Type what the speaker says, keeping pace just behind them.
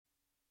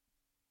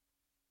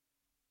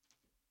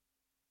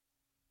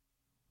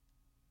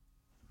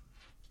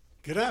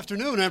Good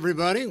afternoon,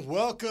 everybody.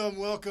 Welcome.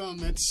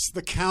 It's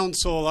the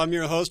Council. I'm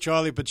your host,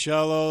 Charlie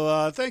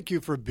Pacello. Thank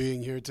you for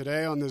being here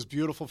today on this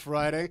beautiful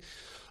Friday,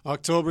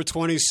 October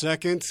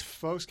 22nd.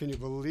 Folks, can you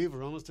believe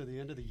we're almost at the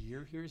end of the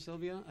year here,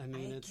 Sylvia? I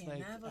mean, it's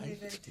like,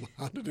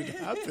 how did it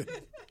happen?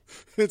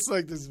 It's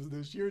like this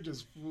year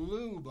just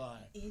flew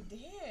by. It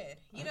did.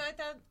 You know, I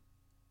thought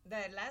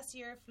that last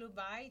year flew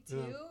by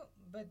too,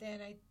 but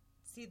then I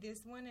see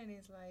this one and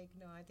it's like,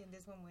 no, I think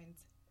this one went.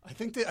 I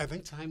think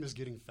time is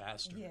getting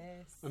faster.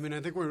 Yes. I mean,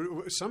 I think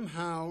we're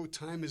somehow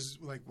time is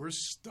like we're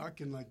stuck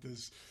in like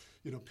this,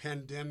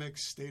 pandemic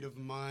state of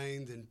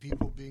mind and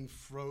people being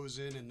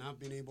frozen and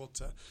not being able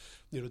to,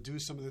 do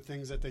some of the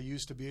things that they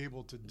used to be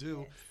able to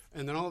do. Yes.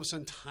 And then all of a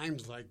sudden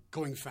time's like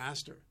going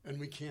faster and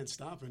we can't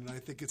stop it. And I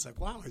think it's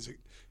like, wow,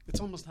 it's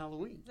almost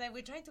Halloween. Like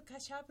we're trying to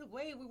catch up.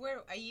 Wait, we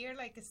were a year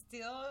like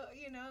still,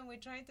 and we're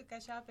trying to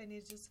catch up and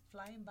it's just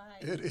flying by.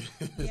 It is.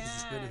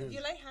 Yeah. It is.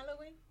 You like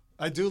Halloween?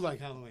 I do like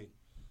Halloween.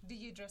 Do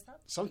you dress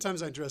up?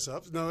 Sometimes I dress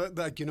up. No,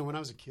 like when I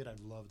was a kid, I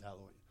loved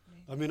Halloween.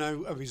 I mean, I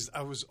was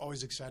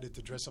always excited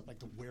to dress up like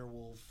the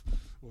werewolf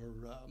or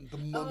the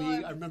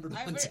mummy. I remember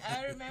like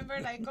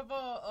a couple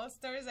of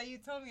stories that you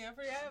told me. I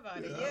forgot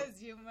about it.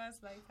 Yes, you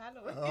must like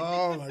Halloween.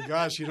 Oh my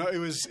gosh! It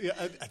was.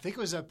 I think it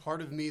was that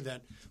part of me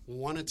that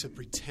wanted to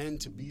pretend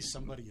to be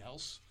somebody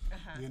else.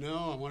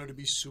 I wanted to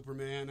be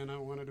Superman, and I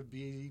wanted to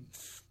be,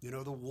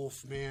 the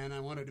Wolf Man. I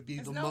wanted to be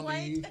the Snow Mummy.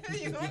 White.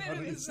 You wanted to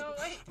be Snow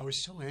White. I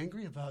was so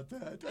angry about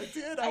that. I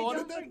did. I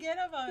don't forget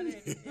about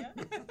it.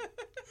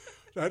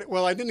 Yeah.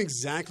 Well, I didn't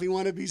exactly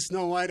want to be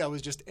Snow White. I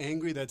was just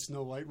angry that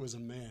Snow White was a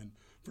man.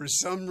 For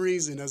some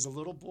reason, as a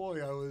little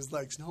boy, I was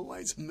like, Snow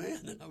White's a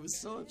man, and I was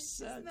so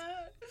upset.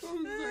 I was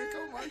like,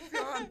 oh my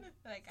God.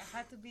 Like, I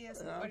had to be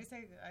what do you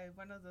say?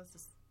 One of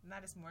those,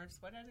 not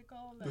Smurfs. What are they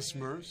called? The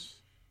Smurfs?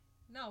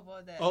 No,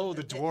 but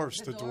the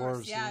dwarfs. The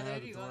dwarfs. Yeah, there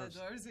you go. The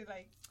dwarfs. You're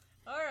like,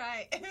 all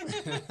right.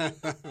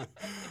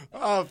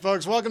 Oh,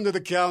 folks, welcome to the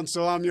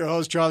Council. I'm your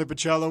host, Charlie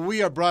Pacello.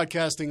 We are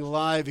broadcasting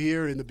live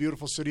here in the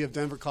beautiful city of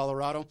Denver,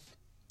 Colorado.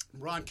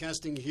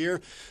 Broadcasting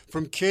here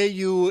from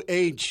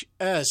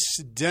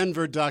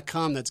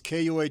KUHSdenver.com. That's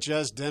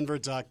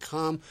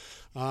KUHSdenver.com.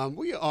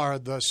 We are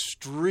the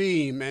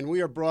stream, and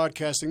we are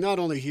broadcasting not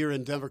only here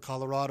in Denver,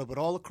 Colorado, but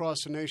all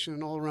across the nation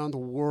and all around the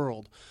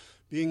world.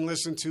 Being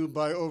listened to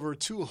by over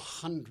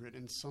 200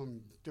 in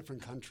some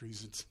different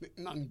countries. It's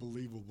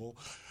unbelievable.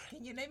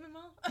 Can you name them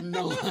all?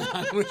 No,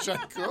 I wish I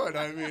could.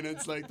 I mean,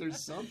 it's like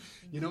there's some.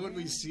 When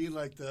we see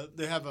like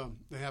they have a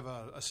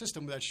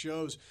system that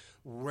shows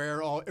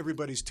where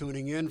everybody's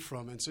tuning in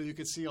from, and so you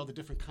can see all the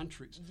different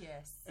countries.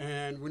 Yes.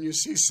 And when you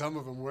see some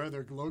of them where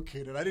they're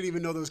located, I didn't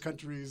even know those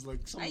countries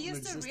like. Some I of them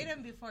used to existed. read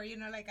them before,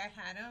 like I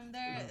had them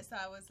there, so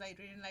I was like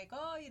reading like,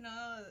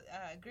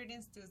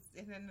 greetings to,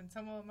 and then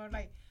some of them are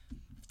like.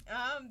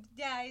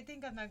 I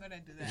think I'm not going to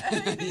do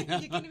that. You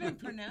can't even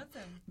pronounce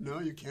them. No,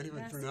 you can't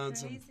even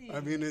pronounce crazy. them. I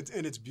mean,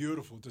 it's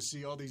beautiful to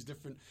see all these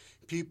different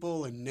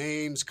people and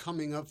names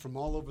coming up from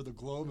all over the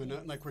globe.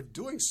 And like we're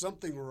doing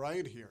something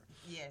right here.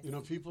 Yes.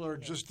 People are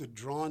just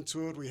drawn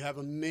to it. We have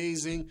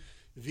amazing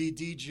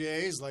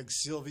VDJs like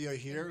Sylvia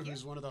here,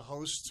 who's one of the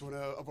hosts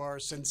of our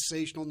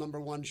sensational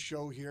 #1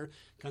 show here,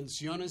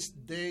 Canciones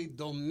de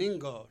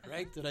Domingo,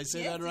 right? Did I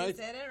say that right? Yes,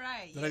 you said it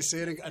right. Did I say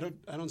it?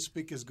 I don't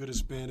speak as good as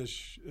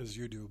Spanish as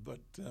you do,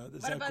 but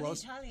is that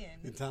close? Italian?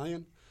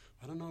 Italian?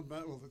 I don't know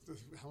about,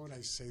 how would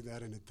I say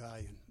that in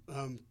Italian?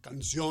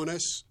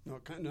 Canciones?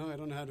 No, I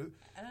don't know how to.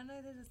 I don't know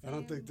if it's the same. I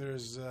don't think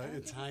there's an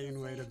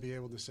Italian way to be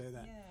able to say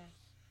that. Yeah.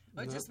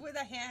 Or just with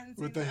the hands.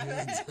 With the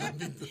hands.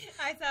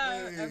 I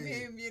thought of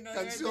him,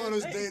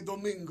 Canciones de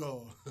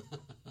Domingo.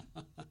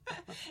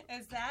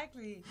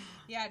 Exactly.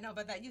 Yeah, no,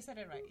 but you said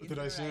it right. Did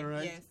I say it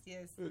right?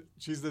 Yes.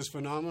 She's this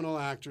phenomenal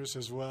actress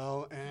as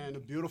well and a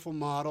beautiful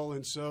model.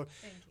 And so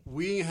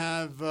we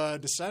have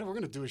decided we're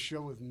going to do a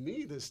show with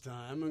me this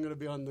time. I'm going to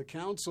be on the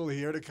council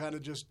here to kind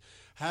of just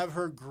have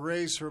her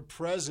grace her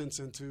presence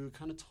and to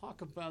kind of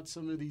talk about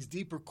some of these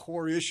deeper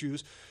core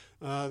issues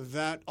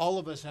that all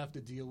of us have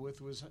to deal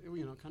with was,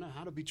 kind of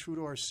how to be true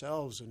to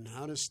ourselves and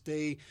how to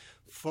stay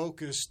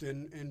focused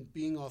and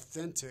being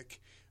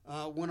authentic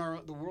when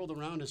the world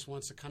around us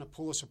wants to kind of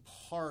pull us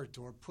apart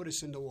or put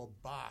us into a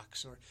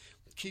box or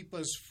keep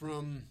us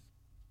from,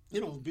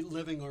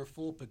 living our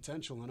full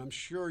potential. And I'm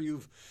sure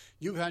you've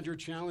had your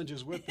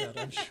challenges with that,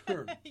 I'm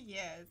sure.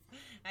 Yes.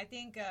 I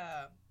think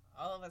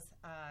all of us,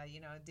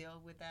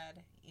 deal with that,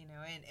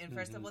 and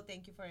first of all,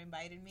 thank you for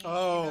inviting me.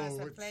 Oh, it's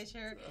a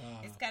pleasure.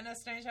 It's kind of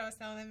strange. I was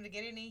telling them to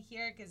get in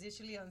here because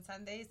usually on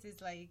Sundays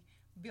it's like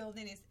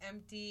building is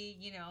empty,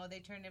 they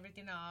turn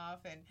everything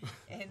off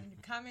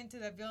and coming to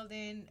the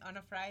building on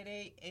a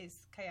Friday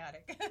is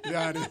chaotic.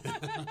 Yeah.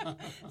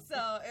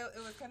 So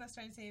it was kind of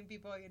strange seeing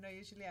people,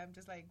 usually I'm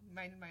just like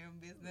minding my own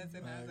business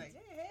and I was like,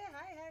 hey,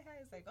 hi.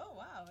 It's like, oh,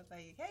 wow. It's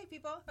like, hey,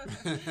 people.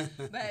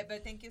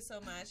 but thank you so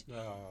much.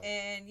 Oh.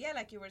 And yeah,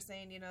 like you were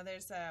saying,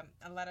 there's a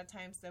lot of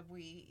times that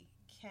we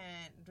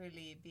can't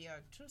really be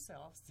our true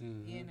selves.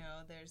 Mm-hmm.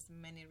 There's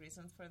many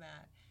reasons for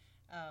that.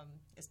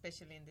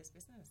 especially in this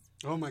business.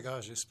 Oh my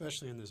gosh,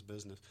 especially in this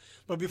business.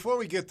 But before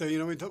we get there,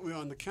 we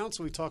on the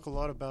council, we talk a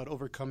lot about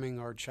overcoming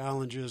our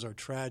challenges, our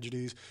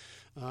tragedies,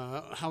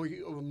 how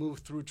we move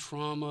through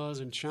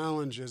traumas and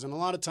challenges. And a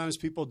lot of times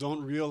people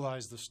don't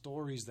realize the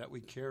stories that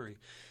we carry.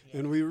 Yeah.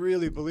 And we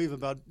really believe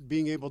about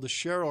being able to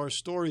share our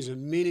stories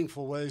in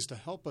meaningful ways to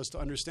help us to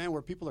understand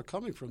where people are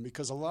coming from.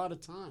 Because a lot of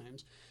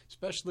times,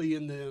 especially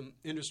in the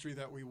industry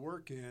that we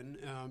work in,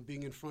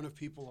 being in front of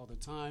people all the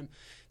time,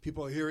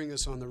 people are hearing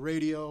us on the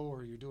radio,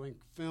 or you're doing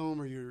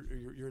film, or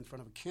you're in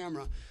front of a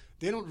camera,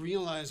 they don't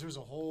realize there's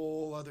a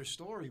whole other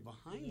story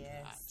behind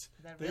that.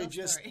 The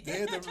real story.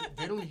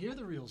 They don't hear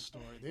the real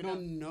story. They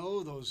don't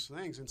know those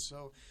things, and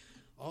so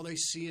all they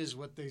see is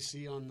what they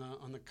see on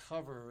the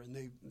cover,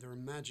 and their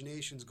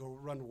imaginations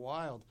run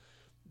wild.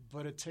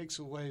 But it takes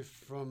away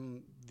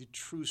from the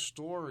true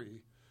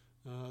story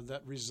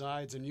that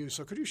resides in you.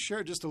 So could you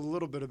share just a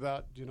little bit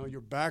about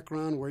your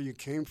background, where you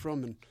came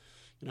from,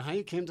 and how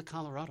you came to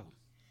Colorado?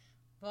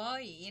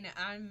 Boy,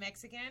 I'm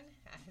Mexican.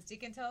 As you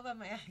can tell by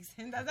my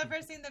accent, that's the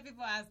first thing that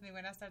people ask me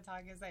when I start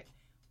talking. It's like,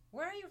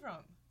 where are you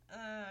from?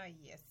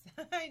 Yes,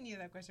 I knew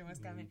that question was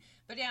coming.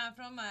 But yeah, I'm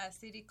from a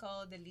city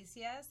called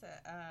Delicias,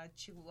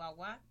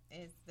 Chihuahua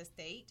is the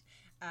state.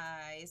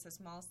 It's a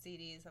small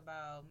city. It's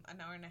about an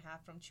hour and a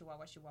half from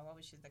Chihuahua,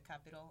 which is the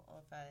capital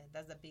of,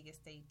 that's the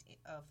biggest state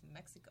of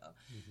Mexico.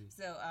 Mm-hmm.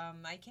 So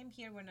I came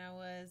here when I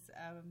was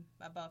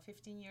about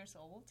 15 years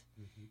old.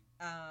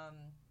 Mm-hmm.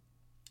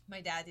 My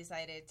dad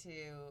decided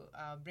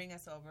to bring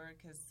us over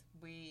because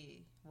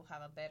we will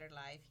have a better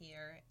life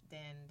here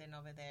than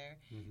over there.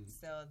 Mm-hmm.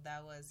 So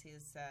that was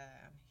his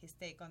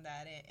take on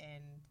that.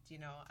 And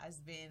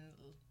as being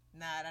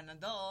not an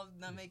adult,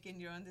 not making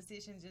your own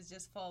decisions,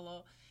 just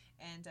follow.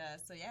 And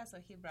so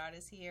he brought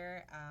us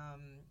here,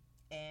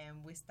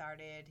 and we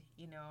started,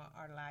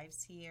 our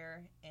lives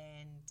here,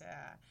 and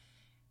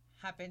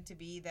happened to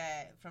be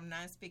that from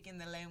not speaking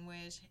the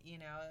language,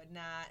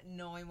 not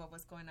knowing what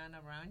was going on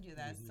around you,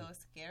 that's so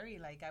scary.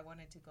 Like, I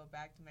wanted to go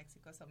back to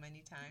Mexico so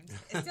many times.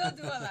 I still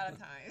do a lot of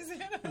times.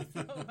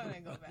 So when I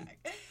go back.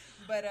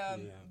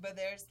 But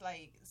there's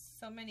like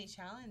so many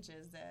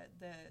challenges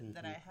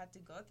that I had to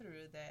go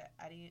through that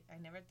I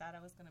never thought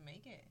I was going to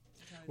make it.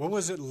 What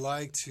was it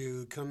like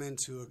to come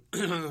into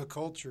a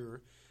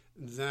culture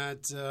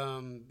that,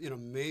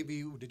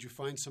 maybe did you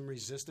find some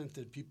resistance?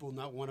 Did people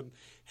not want to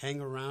hang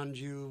around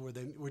you?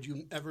 Were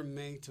you ever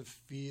made to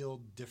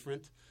feel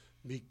different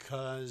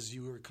because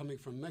you were coming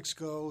from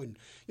Mexico? And,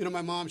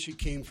 my mom, she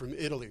came from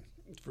Italy,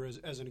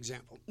 as an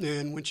example.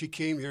 And when she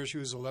came here, she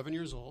was 11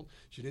 years old.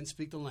 She didn't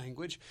speak the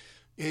language.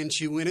 And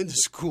she went into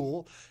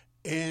school.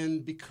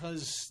 And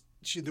because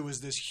there was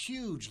this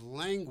huge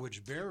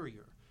language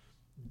barrier,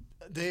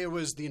 there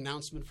was the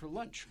announcement for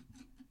lunch.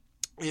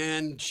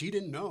 And she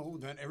didn't know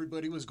that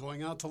everybody was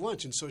going out to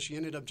lunch. And so she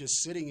ended up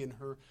just sitting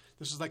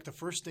this was like the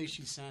first day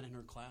she sat in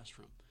her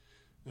classroom.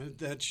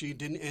 That she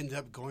didn't end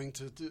up going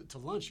to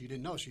lunch. She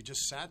didn't know. She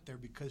just sat there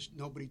because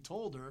nobody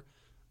told her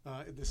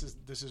this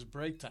is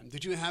break time.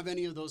 Did you have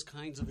any of those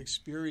kinds of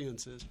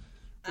experiences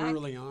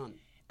early on?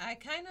 I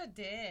kind of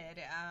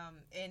did.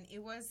 And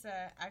it was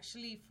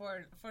actually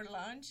for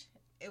lunch.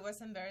 It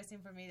was embarrassing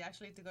for me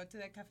actually to go to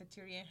the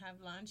cafeteria and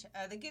have lunch.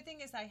 The good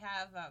thing is I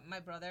have my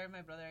brother.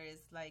 My brother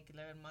is like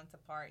 11 months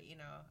apart,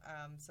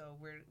 so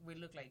we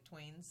look like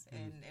twins,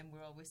 and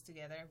we're always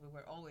together. We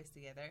were always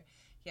together.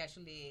 He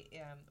actually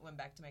went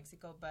back to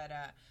Mexico, but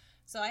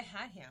so I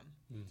had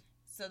him.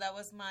 So that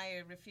was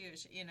my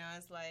refuge,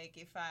 It's like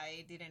if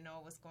I didn't know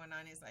what's going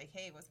on, it's like,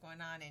 hey, what's going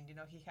on? And,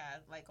 he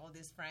had like all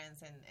these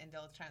friends and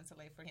they'll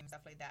translate for him,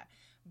 stuff like that.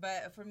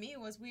 But for me, it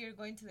was weird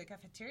going to the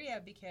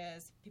cafeteria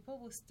because people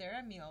would stare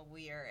at me all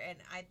weird. And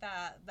I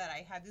thought that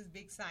I had this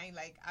big sign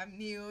like I'm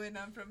new and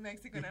I'm from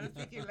Mexico and I don't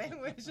speak your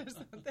language or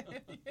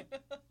something.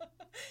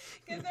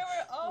 Because they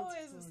were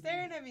always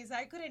staring at me, so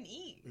I couldn't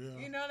eat.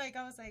 Yeah.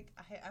 I was like,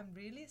 I'm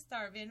really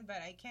starving, but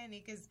I can't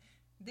eat because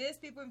these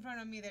people in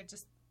front of me, they're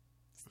just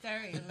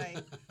staring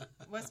like,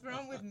 what's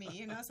wrong with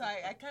me? So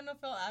I kind of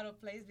felt out of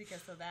place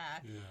because of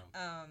that.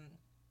 Yeah.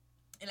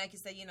 And like you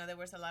said, there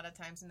was a lot of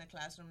times in the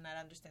classroom not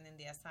understanding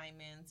the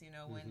assignments,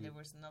 when there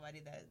was nobody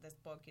that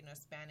spoke,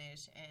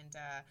 Spanish,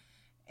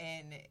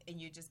 and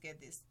you just get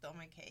this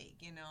stomachache,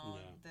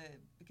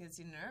 because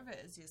you're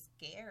nervous, you're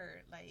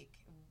scared, like,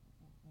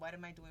 what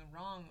am I doing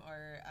wrong,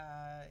 or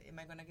am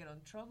I going to get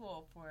in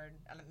trouble for,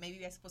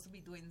 maybe I'm supposed to be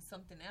doing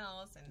something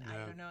else, and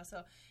I don't know.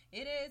 So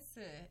it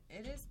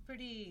is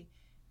pretty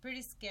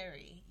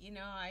scary.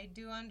 I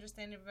do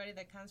understand everybody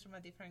that comes from a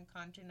different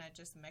country, not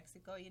just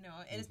Mexico,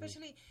 and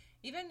especially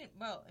even,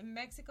 in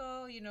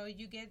Mexico,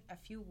 you get a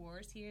few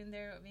words here and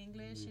there of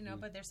English,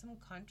 but there's some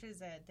countries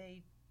that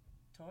they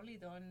totally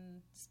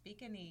don't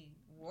speak any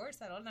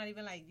words at all, not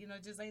even like,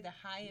 just like the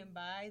hi and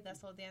bye,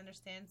 that's all they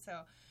understand.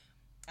 So,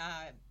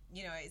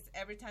 it's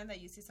every time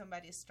that you see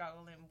somebody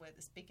struggling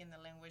with speaking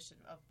the language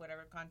of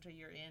whatever country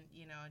you're in,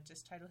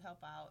 just try to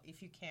help out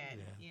if you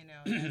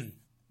can,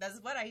 That's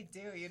what I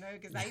do,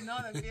 because I know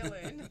the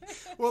feeling.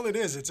 Well, it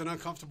is. It's an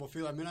uncomfortable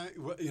feeling. I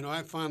mean,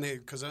 I find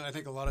that because I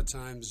think a lot of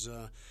times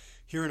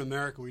here in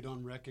America, we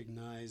don't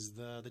recognize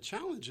the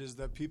challenges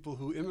that people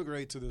who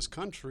immigrate to this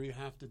country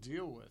have to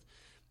deal with.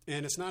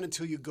 And it's not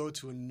until you go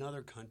to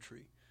another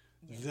country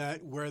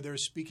that where they're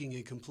speaking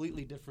a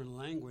completely different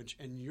language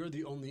and you're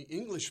the only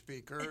English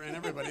speaker and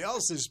everybody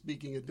else is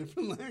speaking a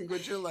different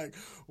language. You're like,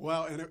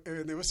 wow. And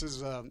this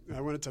is,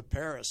 I went to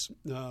Paris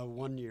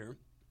 1 year.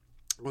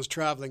 I was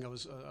traveling. I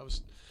was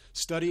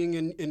studying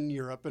in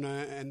Europe,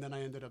 and then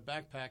I ended up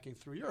backpacking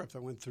through Europe. I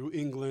went through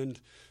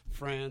England,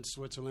 France,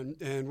 Switzerland.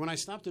 And when I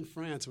stopped in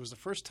France, it was the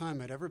first time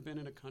I'd ever been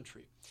in a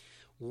country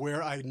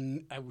where I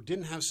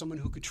didn't have someone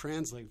who could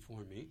translate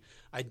for me.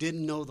 I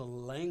didn't know the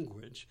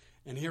language.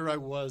 And here I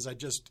was, I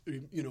just,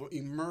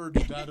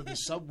 emerged out of the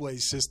subway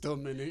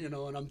system and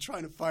I'm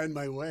trying to find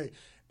my way.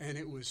 And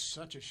it was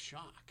such a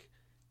shock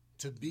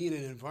to be in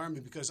an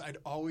environment because I'd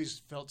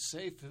always felt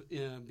safe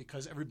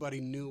because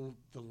everybody knew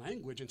the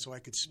language and so I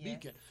could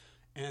speak it.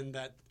 And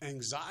that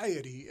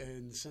anxiety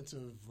and sense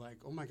of like,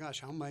 oh my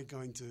gosh, how am I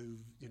going to,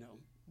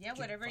 yeah,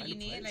 whatever you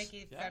need. Like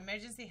if an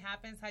emergency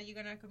happens, how you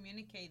gonna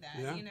communicate that?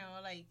 Yeah.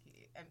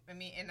 I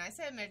mean, and I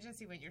say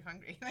emergency when you're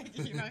hungry,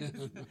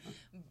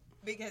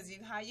 because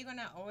how you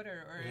gonna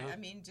order? Or I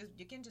mean,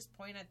 you can just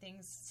point at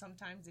things.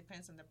 Sometimes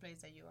depends on the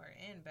place that you are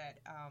in,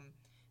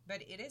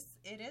 but it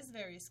is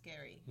very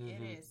scary. Mm-hmm.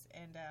 It is,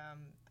 and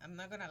I'm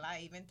not gonna lie.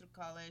 Even through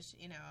college,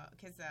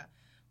 because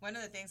one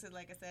of the things is,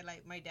 like I said,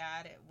 like my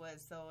dad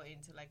was so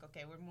into like,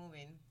 okay, we're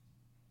moving.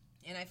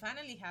 And I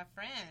finally have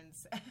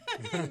friends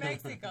in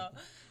Mexico.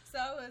 So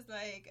I was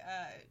like,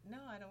 no,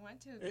 I don't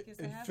want to because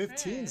I have 15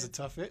 friends. is a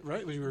tough age,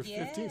 right? When you were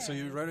 15. So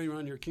you were right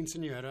around your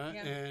quinceañera.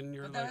 And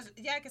you're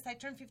because I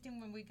turned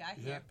 15 when we got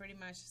here, pretty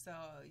much. So,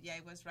 yeah,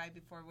 it was right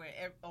before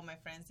where all my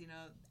friends,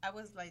 I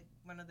was like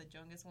one of the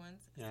youngest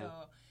ones. Yeah. So,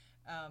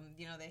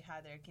 they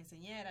had their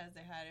quinceañeras,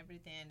 they had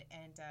everything.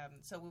 And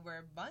so we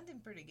were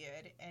bonding pretty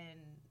good. And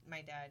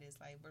my dad is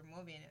like, we're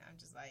moving. And I'm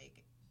just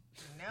like,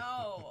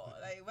 no,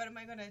 like, what am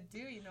I going to do?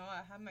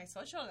 I have my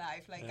social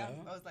life. Like, I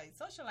was like,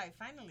 social life,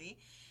 finally.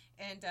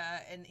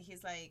 And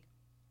he's like,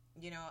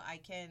 I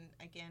can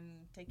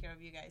take care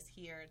of you guys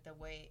here the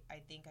way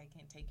I think I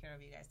can take care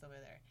of you guys over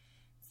there.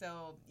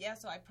 So,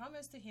 so I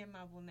promised to him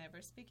I will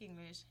never speak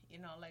English,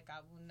 like I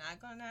will not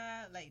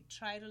gonna like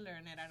try to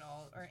learn it at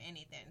all or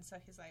anything. So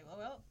he's like,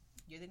 well,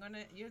 you're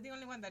the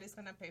only one that is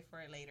gonna pay for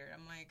it later.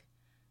 I'm like,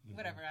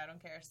 whatever, I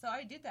don't care. So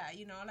I did that,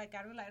 like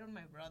I relied on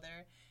my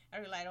brother, I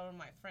relied on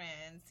my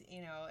friends,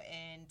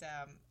 and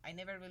I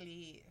never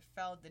really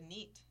felt the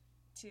need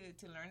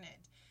to learn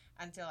it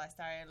until I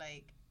started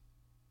like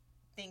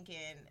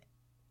thinking,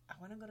 I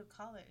want to go to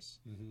college.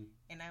 Mm-hmm.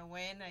 And I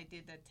went, I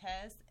did the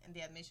test and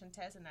the admission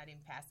test, and I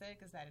didn't pass it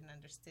because I didn't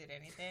understand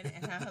anything.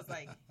 And I was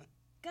like,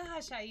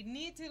 gosh, I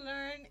need to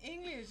learn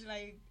English.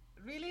 Like,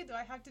 really? Do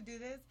I have to do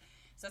this?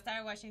 So I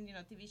started watching,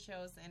 TV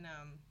shows and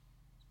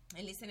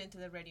listening to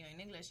the radio in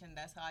English, and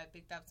that's how I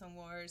picked up some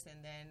words.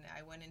 And then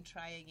I went and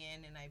tried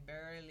again, and I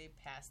barely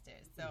passed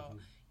it. So,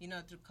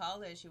 through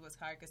college, it was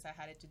hard because I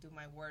had to do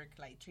my work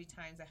like 3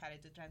 times. I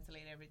had to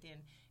translate everything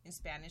in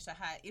Spanish. I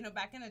had,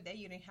 back in the day,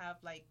 you didn't have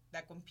like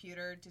that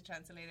computer to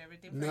translate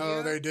everything for you.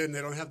 No, they didn't.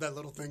 They don't have that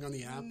little thing on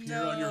the app here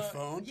on your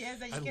phone. Yes,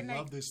 that I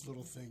love this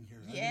little thing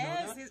here.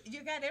 Yes,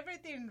 you got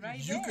everything right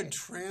there. You can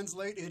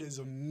translate. It is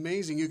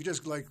amazing. You can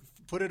just like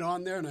put it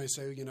on there, and I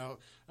say,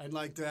 I'd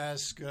like to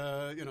ask,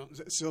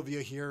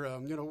 Sylvia here,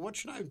 what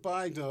should I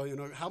buy?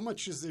 How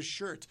much is this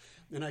shirt?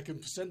 And I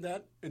can send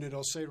that, and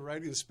it'll say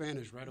right in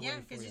Spanish right away. Yeah,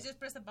 because you just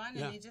press a button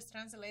and it just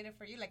translate it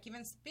for you. Like,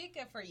 even speak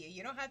it for you.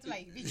 You don't have to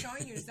like be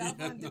showing yourself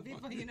on the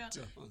people.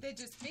 They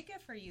just speak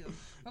it for you.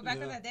 But back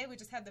in the day, we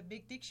just had the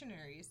big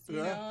dictionaries.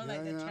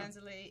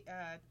 Translate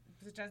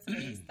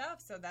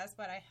stuff. So that's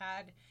what I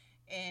had.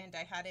 And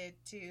I had it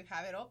to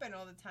have it open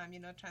all the time,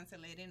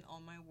 translating all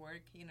my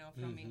work,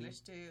 from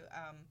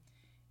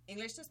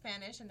English to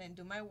Spanish, and then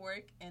do my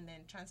work and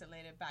then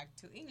translate it back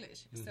to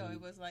English. Mm-hmm. So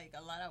it was like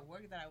a lot of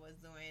work that I was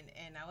doing,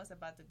 and I was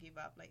about to give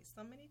up like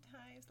so many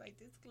times, like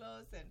this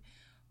close,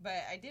 but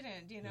I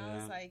didn't,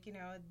 It's like,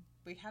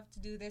 we have to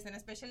do this, and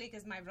especially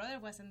because my brother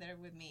wasn't there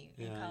with me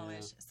in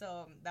college. Yeah.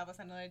 So that was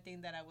another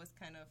thing that I was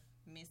kind of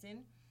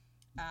missing.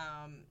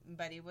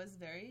 But it was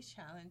very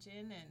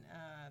challenging,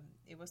 and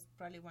it was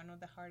probably one of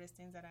the hardest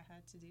things that I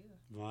had to do.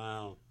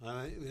 Wow.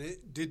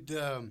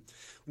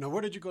 Now,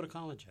 where did you go to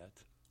college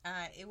at?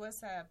 It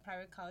was a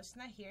private college. It's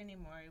not here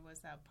anymore. It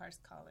was a Paris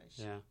College.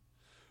 Yeah.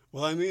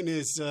 Well, I mean,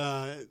 it's,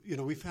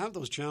 we've had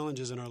those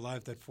challenges in our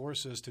life that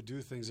force us to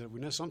do things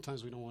that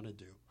sometimes we don't want to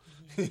do.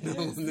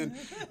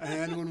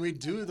 And when we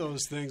do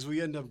those things, we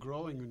end up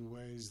growing in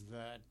ways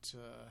that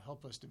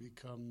help us to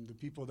become the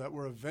people that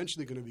we're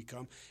eventually going to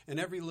become. And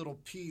every little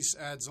piece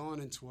adds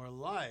on into our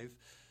life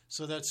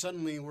so that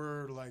suddenly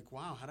we're like,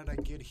 wow, how did I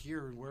get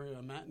here and where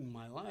I'm at in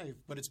my life?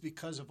 But it's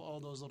because of all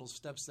those little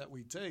steps that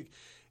we take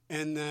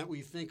and that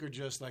we think are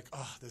just like,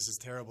 oh, this is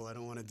terrible. I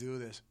don't want to do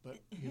this. But,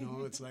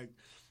 it's like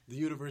the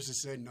universe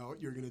is saying, no,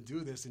 you're going to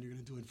do this and you're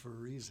going to do it for a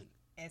reason.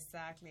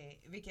 Exactly.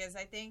 Because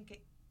I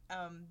think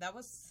that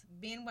was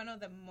being one of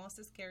the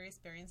most scary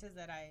experiences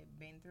that I've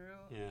been through.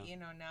 Yeah.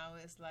 Now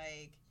it's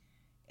like,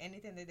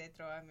 anything that they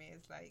throw at me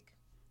is like,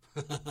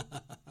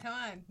 come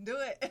on, do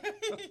it.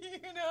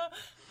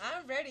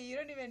 I'm ready. You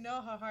don't even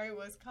know how hard it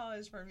was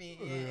college for me.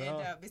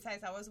 Yeah. And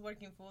besides, I was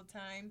working full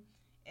time,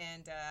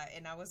 and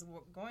I was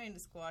going to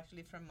school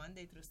actually from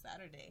Monday through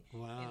Saturday.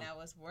 Wow. And I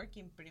was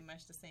working pretty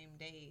much the same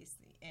days,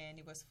 and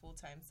it was full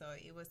time. So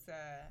it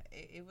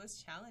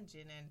was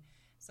challenging, and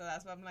so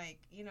that's why I'm like,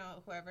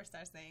 whoever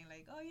starts saying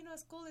like, oh,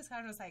 school is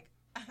hard, I was like,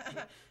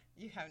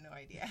 you have no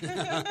idea.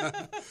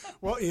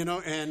 Well,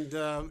 and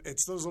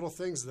it's those little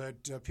things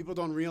that people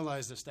don't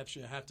realize the steps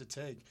you have to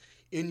take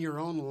in your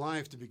own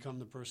life to become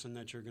the person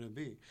that you're going to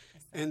be.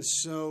 Exactly. And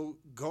so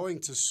going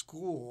to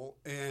school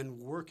and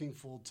working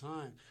full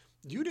time,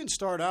 you didn't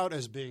start out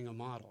as being a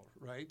model,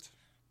 right?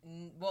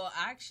 Well,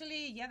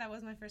 actually, yeah, that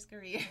was my first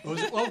career.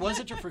 Was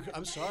it your first?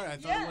 I'm sorry, I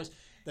thought it was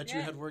that you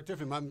had worked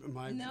different.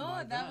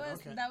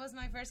 That was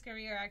my first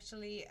career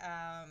actually.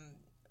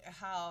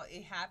 How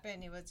it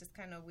happened, it was just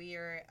kind of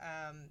weird.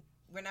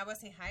 When I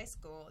was in high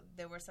school,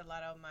 there was a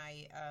lot of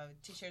my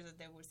teachers that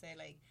they would say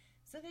like,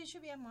 so you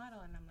should be a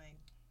model, and I'm like,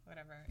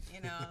 whatever,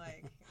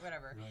 like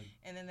whatever. Right.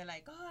 And then they're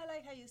like, oh, I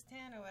like how you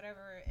stand or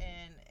whatever,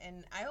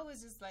 and I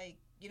always just like,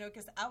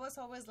 because I was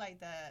always like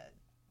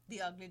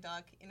the ugly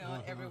duck,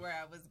 everywhere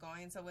I was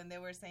going. So when they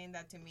were saying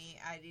that to me,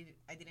 I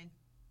didn't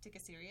take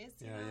it serious.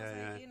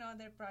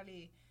 They're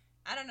probably,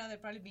 I don't know, they're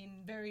probably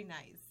being very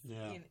nice.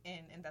 Yeah.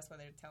 And that's why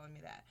they're telling me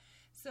that.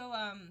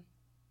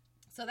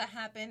 So that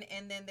happened,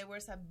 and then there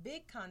was a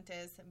big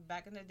contest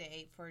back in the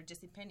day for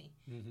JCPenney.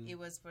 Mm-hmm. It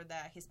was for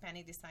the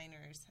Hispanic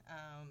designers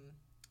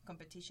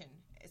competition.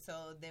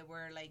 So they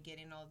were like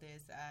getting all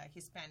these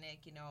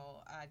Hispanic,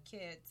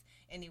 kids,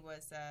 and it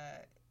was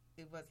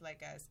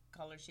like a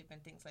scholarship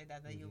and things like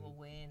that you will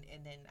win,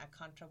 and then a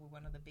contract with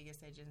one of the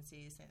biggest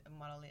agencies and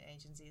modeling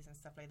agencies and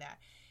stuff like that.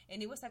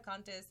 And it was a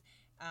contest,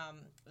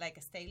 like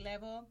a state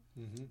level,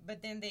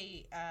 but then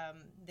they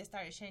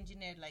started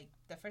changing it. Like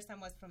the first time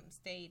was from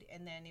state,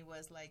 and then it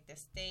was like the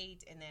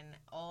state, and then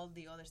all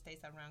the other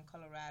states around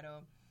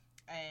Colorado,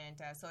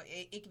 and so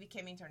it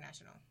became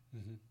international.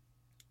 Mm-hmm.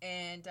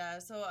 And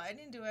so I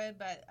didn't do it,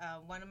 but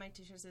one of my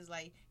teachers is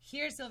like,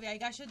 here, Sylvia, I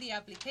got you the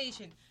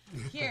application.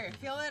 Here,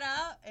 fill it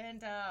out,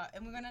 and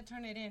we're going to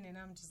turn it in. And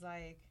I'm just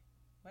like,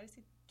 what is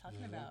he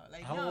talking about?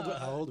 Like,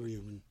 how old were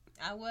you?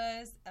 I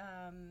was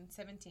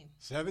 17.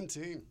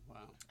 17? Wow.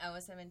 I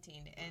was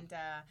 17. And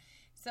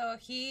so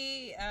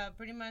he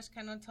pretty much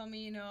kind of told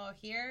me,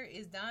 here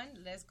is done.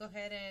 Let's go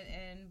ahead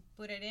and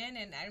put it in.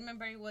 And I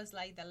remember it was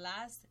like the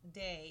last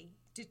day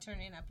to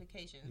turn in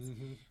applications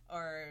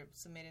or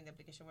submitting the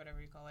application, whatever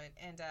you call it.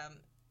 And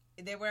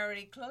they were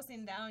already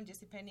closing down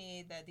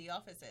JCPenney, the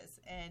offices.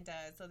 And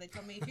so they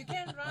told me, if you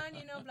can't run,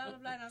 blah, blah,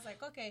 blah. And I was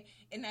like, okay.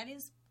 And I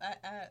didn't,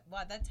 at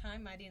that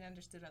time, I didn't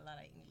understand a lot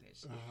of English.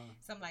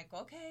 So I'm like,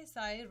 okay.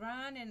 So I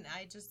ran and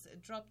I just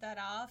dropped that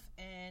off.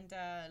 And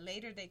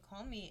later they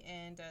called me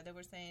and they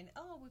were saying,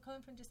 oh, we're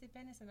calling from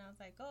JCPenney. And I was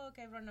like, oh,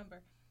 okay, wrong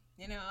number.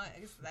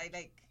 It's like,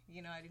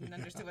 I didn't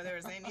understand what they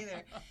were saying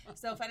either.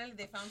 So finally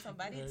they found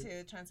somebody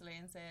to translate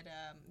and said,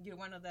 you're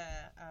one of the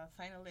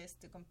finalists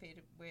to compete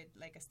with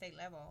like a state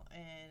level.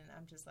 And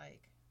I'm just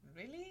like,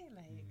 really?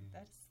 Like,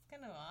 that's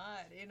kind of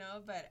odd,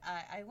 but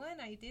I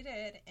went, I did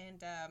it.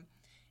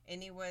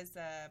 And it was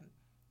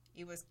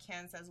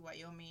Kansas,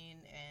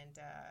 Wyoming, and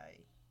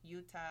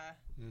Utah,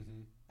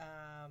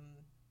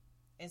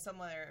 and some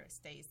other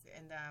states.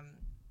 And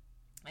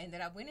I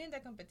ended up winning the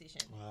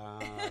competition. Wow.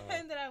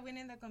 And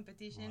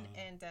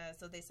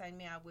so they signed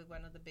me up with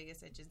one of the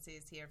biggest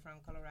agencies here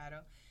from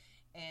Colorado.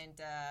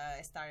 And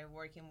I started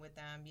working with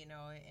them,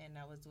 and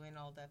I was doing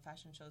all the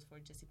fashion shows for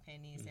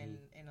JCPenney's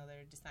and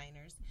other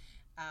designers.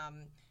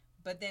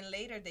 But then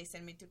later they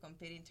sent me to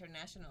compete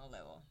international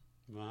level.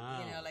 Wow.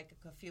 Like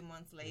a few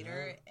months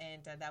later,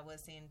 and that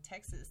was in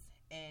Texas.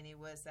 And it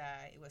was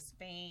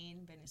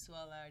Spain,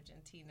 Venezuela,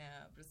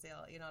 Argentina,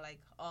 Brazil, like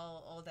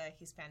all the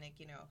Hispanic,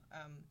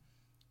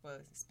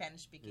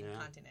 Spanish-speaking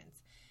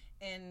continents.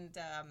 And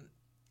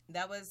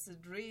that was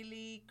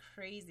really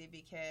crazy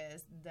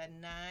because the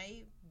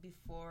night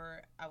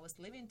before I was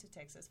leaving to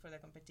Texas for the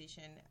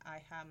competition,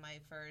 I had my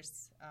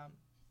first,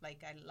 I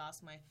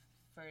lost my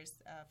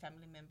first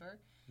family member.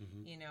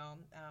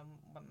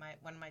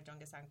 One of my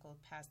youngest uncles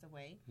passed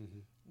away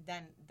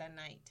that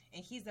night.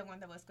 And he's the one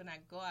that was going to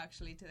go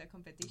actually to the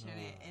competition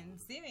and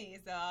see me.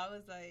 So I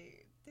was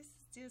like, this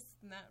is just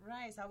not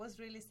right. So I was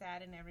really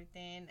sad and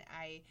everything.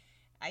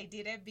 I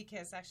did it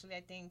because actually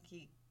I think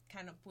he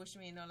kind of pushed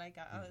me, I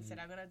said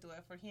I'm going to do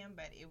it for him,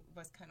 but it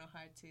was kind of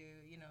hard to,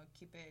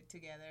 keep it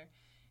together.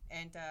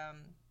 And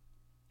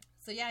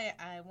so, yeah,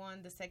 I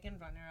won the second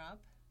runner-up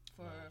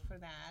for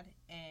that,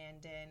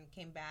 and then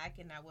came back,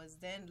 and I was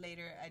then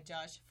later a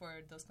judge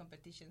for those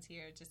competitions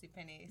here at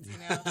JCPenney's,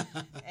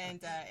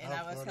 and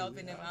I was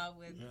helping them out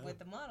with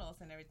the models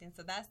and everything.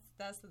 So that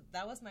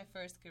was my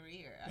first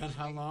career.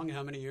 Actually. And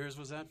how many years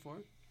was that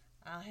for?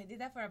 I did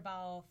that for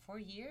about 4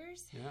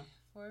 years. Yeah.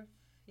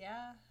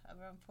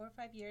 Around 4 or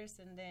 5 years.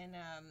 And then,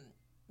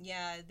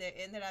 there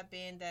ended up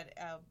being that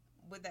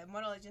with the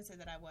model agency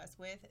that I was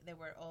with, they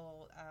were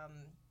all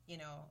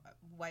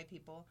white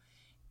people.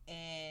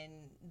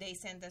 And they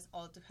sent us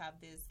all to have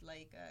this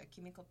like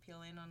chemical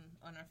peeling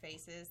on our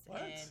faces.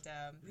 What?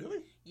 And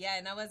really? Yeah,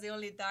 and I was the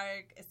only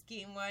dark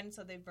skin one,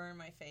 so they burned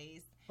my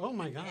face. Oh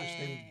my gosh!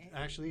 They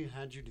actually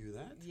had you do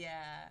that?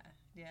 Yeah.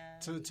 Yeah.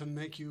 To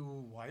make you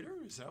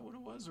whiter? Is that what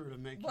it was, or to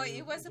make? Well, you,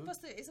 it was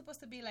supposed to. It's supposed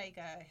to be like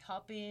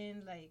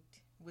helping, like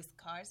with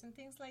scars and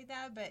things like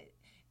that. But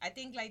I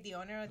think like the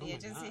owner of the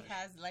agency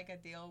has like a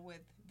deal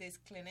with this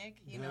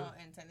clinic, you know,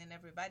 and sending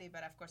everybody.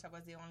 But of course, I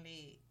was the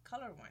only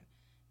color one.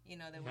 You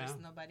know, there was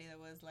nobody that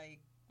was like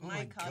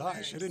my color.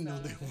 Gosh, I didn't know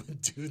they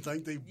would do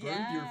like they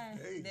burned your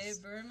face. They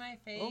burned my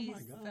face. Oh my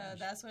gosh. So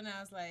that's when I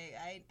was like,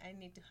 I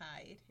need to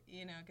hide,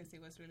 you know, because it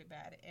was really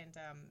bad. And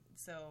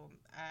so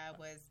I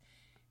was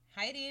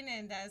hiding,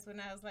 and that's when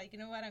I was like, you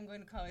know what, I'm going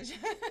to college.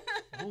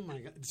 Oh my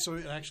God. So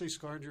it actually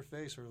scarred your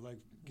face, or like?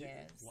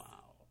 Yes.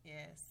 Wow.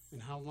 Yes.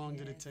 And how long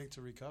did it take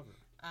to recover?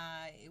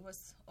 It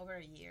was over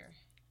a year.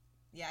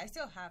 Yeah, I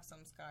still have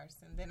some scars,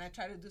 and then I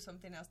try to do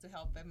something else to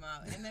help them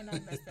out, and then I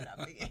messed it up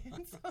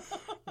again. So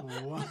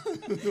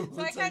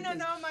I kind of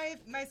know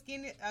my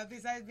skin,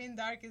 besides being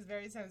dark, is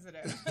very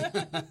sensitive.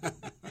 Don't do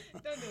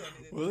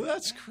anything. Well,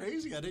 that's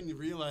crazy. I didn't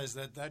realize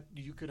that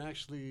you could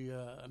actually,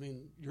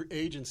 your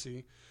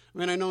agency,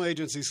 I know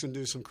agencies can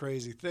do some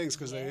crazy things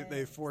because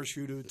they force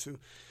you to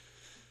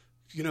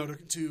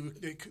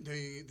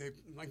they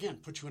again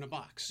put you in a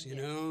box. You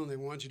know, they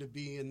want you to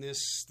be in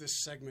this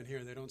segment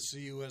here. They don't see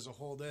you as a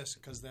whole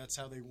because that's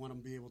how they want to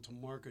be able to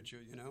market you.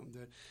 You know,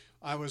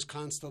 I was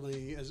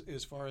constantly,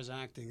 as far as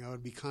acting, I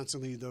would be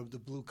constantly the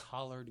blue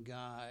collared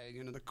guy,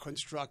 you know, the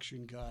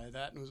construction guy.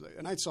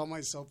 And I saw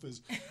myself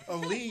as a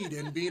lead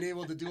and being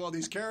able to do all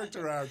these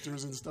character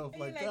actors and stuff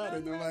like that.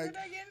 And they're like,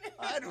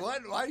 why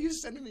are you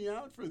sending me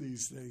out for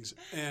these things?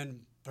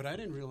 But I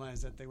didn't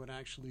realize that they would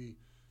actually,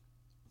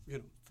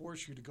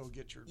 force you to go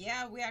get your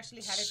we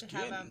actually had to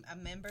have a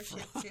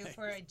membership too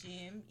for a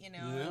gym. You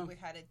know, we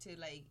had to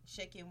like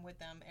check in with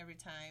them every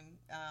time.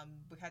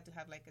 We had to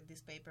have like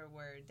this paper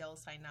where they'll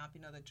sign up.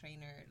 You know, the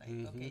trainer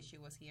like, okay, she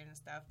was here and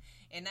stuff.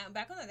 And now,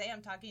 back on the day,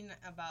 I'm talking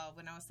about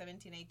when I was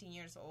 17, 18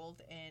 years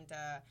old, and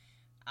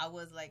I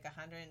was like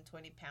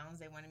 120 pounds.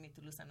 They wanted me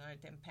to lose another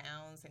 10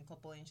 pounds and a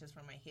couple inches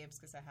from my hips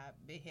because I have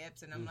big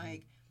hips. And I'm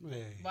like,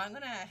 well, I'm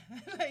going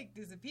to like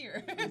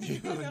disappear.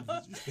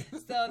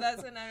 So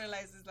that's when I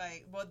realized it's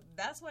like, well,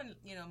 that's when,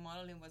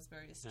 modeling was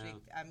very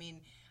strict. Yeah. I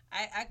mean,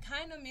 I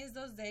kind of miss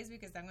those days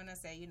because I'm going to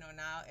say,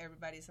 now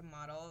everybody's a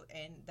model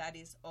and that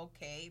is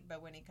okay.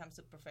 But when it comes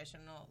to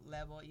professional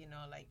level,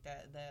 like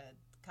the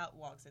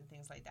catwalks and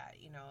things like that,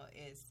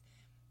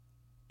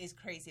 is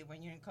crazy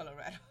when you're in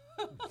Colorado.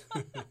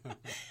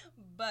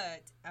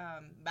 But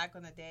back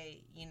on the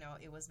day,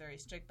 it was very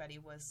strict, but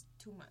it was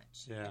too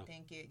much. Yeah. I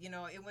think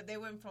they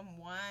went from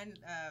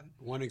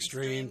one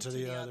extreme to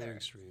the other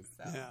extreme.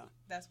 So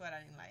that's what I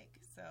didn't like.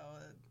 So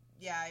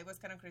yeah, it was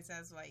kind of crazy. I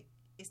was like,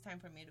 it's time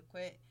for me to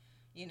quit,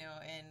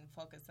 and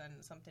focus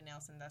on something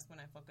else. And that's when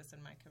I focused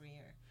on my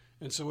career.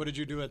 And so what did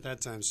you do at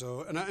that time?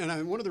 So,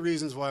 and one of the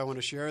reasons why I want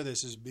to share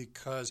this is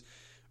because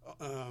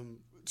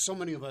so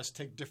many of us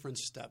take different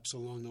steps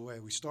along the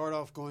way. We start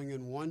off going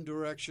in one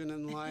direction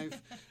in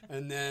life,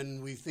 and then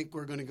we think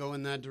we're going to go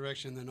in that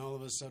direction. Then all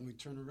of a sudden we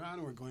turn around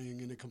and we're going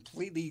in a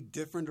completely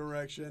different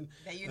direction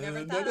that you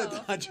never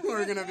thought you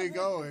were going to be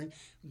going.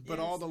 But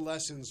all the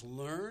lessons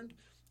learned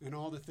and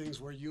all the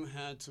things where you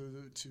had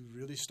to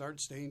really start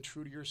staying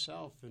true to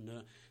yourself and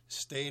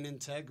stay in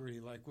integrity.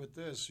 Like with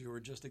this, you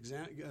were just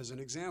as an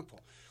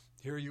example.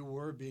 Here you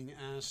were being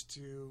asked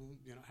to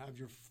have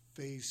your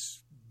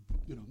face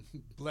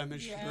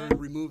blemish or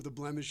remove the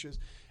blemishes,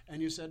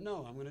 and you said,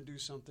 no, I'm going to do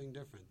something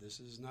different. This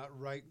is not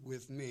right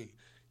with me.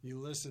 You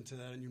listened to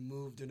that and you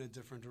moved in a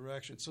different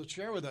direction. So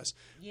share with us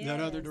that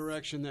other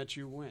direction that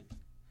you went.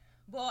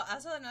 Well,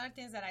 also another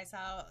things that I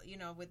saw,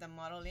 with the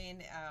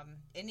modeling,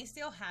 and it's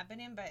still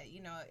happening, but,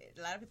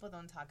 a lot of people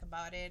don't talk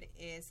about it,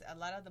 is a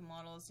lot of the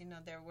models,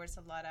 there was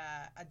a lot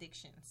of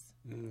addictions.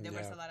 There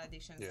was a lot of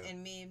addictions. Yeah.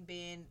 And me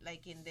being,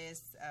 like, in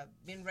this,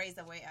 being raised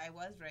the way I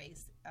was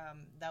raised,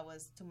 that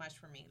was too much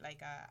for me.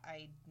 Like,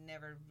 I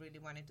never really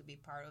wanted to be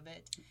part of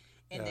it.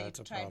 And they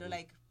tried to,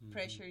 like,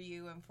 pressure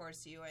you and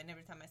force you. And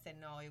every time I said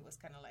no, it was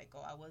kind of like,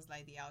 I was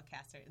like the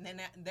outcaster. And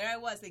then there I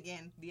was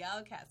again, the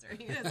outcaster.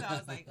 So I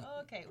was like,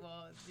 okay,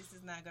 well, this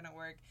is not going to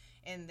work.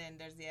 And then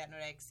there's the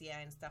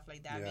anorexia and stuff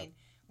like that. Yeah. I mean,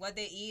 what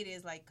they eat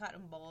is, like,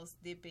 cotton balls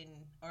dipped in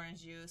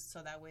orange juice.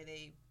 So that way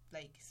they,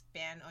 like,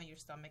 span on your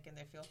stomach and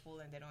they feel full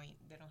and they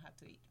don't have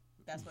to eat.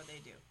 That's what they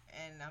do.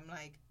 And I'm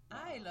like,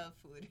 I love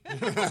food. I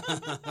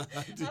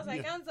was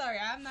like, I'm sorry,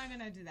 I'm not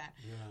gonna do that.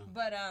 Yeah.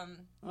 But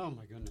oh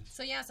my goodness.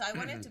 So so I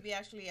wanted to be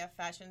actually a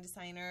fashion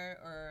designer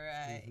or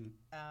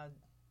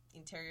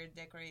interior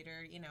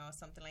decorator,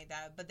 something like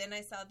that. But then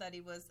I saw that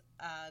it was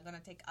gonna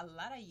take a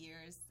lot of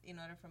years in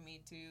order for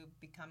me to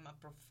become a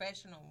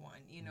professional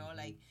one.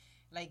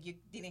 Like you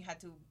didn't have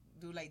to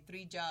do like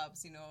 3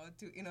 jobs,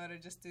 in order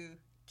just to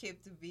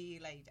keep to be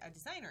like a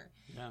designer.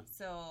 Yeah.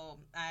 So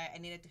I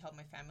needed to help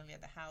my family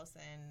at the house,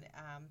 and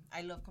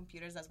I love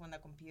computers. That's when the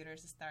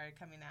computers started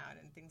coming out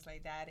and things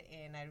like that.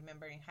 And I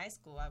remember in high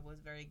school, I was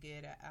very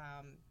good at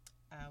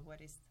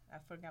I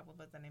forgot what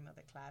was the name of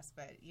the class,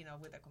 but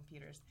with the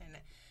computers.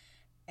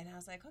 And I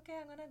was like, okay,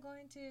 I'm gonna go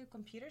into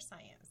computer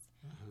science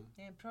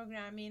and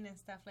programming and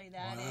stuff like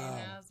that. Wow.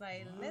 And I was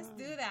like, let's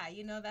do that.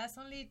 That's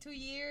only 2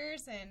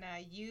 years, and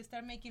you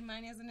start making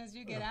money as soon as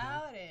you get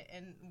out,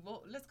 and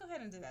well, let's go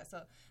ahead and do that.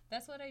 So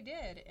that's what I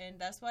did, and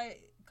that's why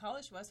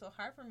college was so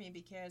hard for me,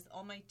 because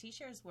all my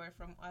teachers were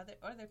from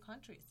other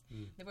countries.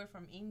 They were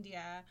from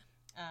India,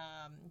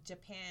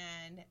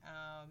 Japan,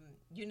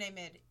 you name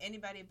it,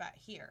 anybody but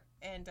here.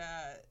 And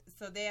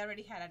so they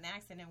already had an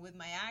accent, and with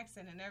my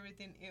accent and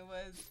everything, it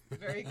was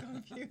very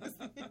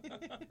confusing.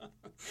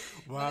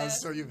 Wow,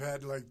 so you've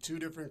had like 2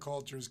 different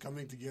cultures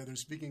coming together,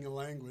 speaking a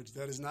language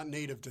that is not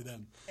native to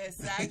them.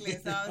 Exactly.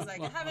 So I was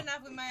like, I have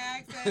enough with my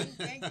accent,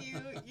 thank you,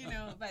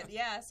 But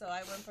yeah, so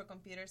I went for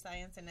computer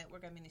science and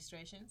network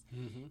administrations.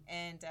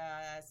 And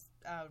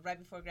right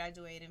before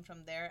graduating from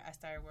there, I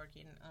started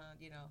working,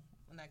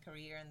 on that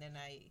career, and then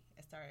I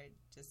started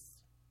just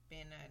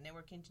being a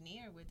network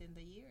engineer within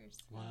the years.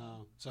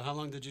 Wow. So how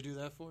long did you do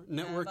that for?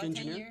 Network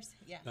engineer? 10 years,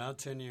 yeah. About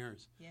 10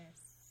 years. Yes.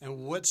 And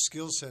what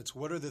skill sets,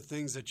 what are the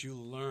things that you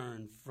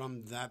learned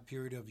from that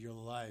period of your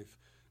life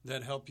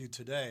that help you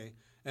today?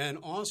 And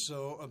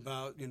also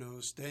about,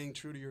 staying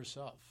true to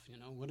yourself.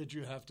 What did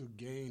you have to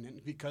gain?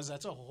 And because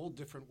that's a whole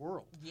different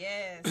world.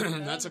 Yes.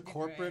 That's a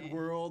corporate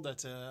world.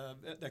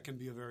 That can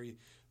be a very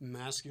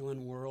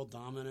masculine world,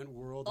 dominant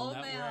world. All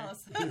in that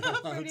males.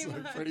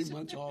 Way. Pretty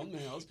much all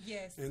males.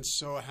 Yes. And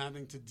so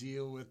having to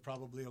deal with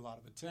probably a lot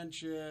of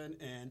attention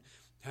and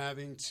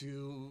having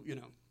to,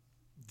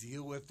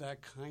 deal with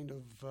that kind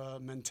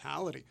of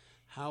mentality.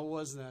 How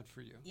was that for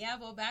you? Yeah,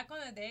 well, back on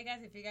the day, guys,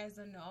 if you guys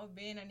don't know,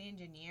 being an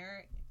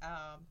engineer,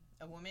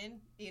 a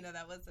woman,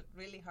 that was a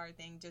really hard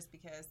thing, just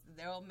because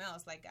they're all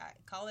males. Like at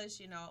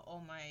college,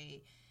 all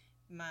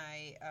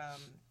my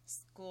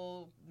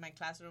school, my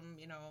classroom,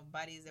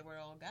 buddies, they were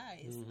all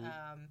guys.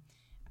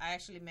 I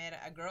actually met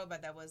a girl,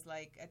 but that was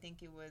like, I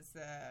think it was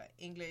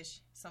English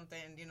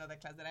something, the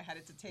class that I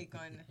had to take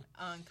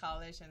on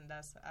college, and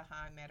that's how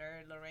I met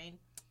her, Lorraine.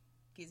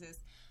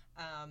 Kisses.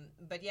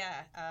 But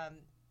yeah,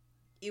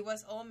 it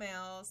was all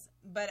males,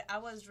 but I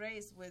was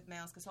raised with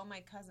males because all my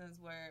cousins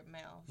were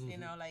males.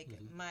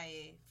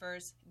 My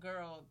first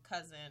girl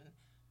cousin,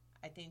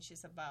 I think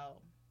she's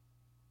about,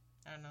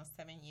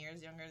 7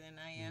 years younger than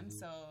I am.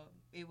 So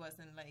it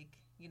wasn't like,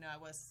 I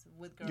was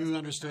with girls. You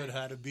understood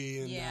how to be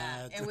in that.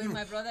 Yeah, and with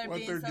my brother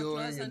being so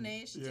close on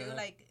age yeah. too,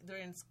 like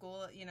during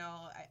school,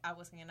 I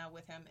was hanging out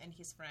with him and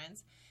his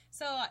friends.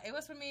 So it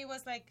was, for me, it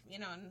was like,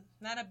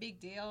 not a big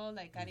deal.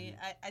 Like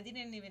I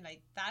didn't even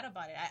like thought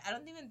about it. I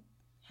don't even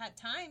had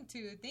time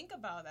to think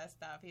about that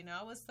stuff.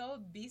 I was so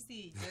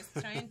busy just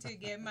trying to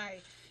get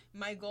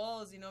my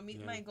goals,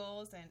 meet my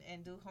goals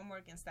and do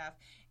homework and stuff.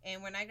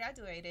 And when I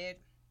graduated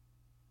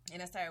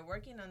and I started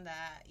working on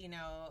that,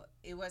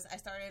 I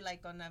started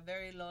like on a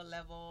very low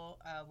level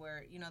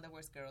where, there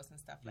was girls and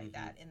stuff like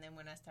that. And then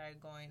when I started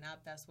going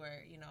up, that's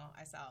where,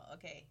 I saw,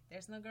 okay,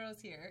 there's no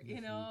girls here,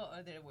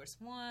 or there was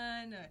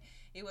one, or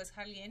it was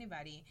hardly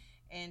anybody.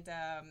 And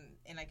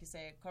like you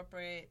said,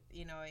 corporate,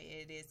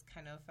 it is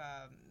kind of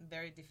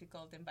very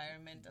difficult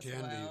environment as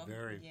well. Can be,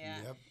 very. Yeah.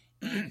 Yep.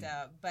 And,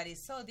 but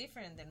it's so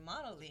different than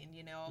modeling,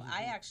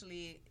 I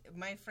actually,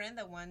 my friend,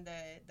 the one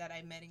that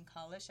I met in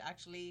college,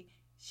 actually,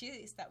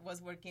 she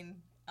was working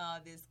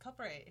this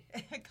corporate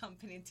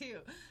company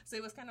too. So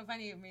it was kind of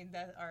funny. I mean,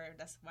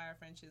 that's why our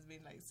friendship's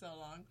been like so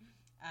long.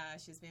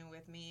 She's been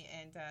with me,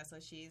 and so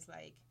she's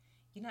like,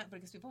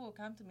 because people will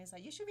come to me and say,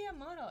 you should be a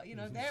model,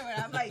 there where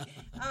I'm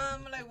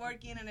like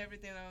working and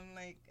everything. I'm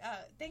like,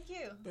 thank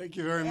you. Thank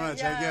you very much.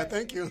 Yeah,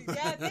 thank you.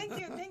 Yeah, thank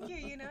you.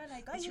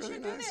 Like, oh, you really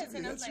should nice do this.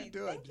 And I was like,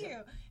 thank you.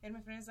 Yeah. And my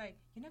friend's like,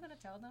 you're not going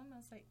to tell them? I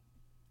was like,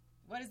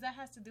 what does that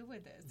has to do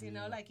with this?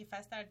 Like if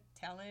I start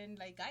telling,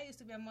 like I used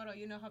to be a model,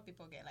 how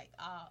people get like,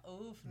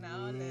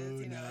 now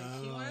this,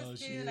 like she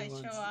wants to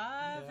show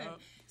off. Yeah. And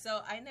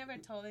so I never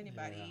told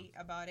anybody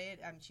about it.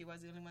 She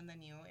was the only one that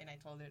knew, and I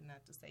told her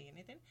not to say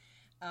anything.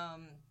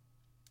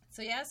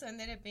 So it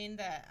ended up being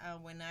that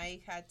when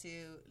I had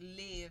to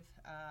leave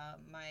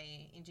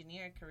my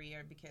engineer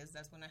career, because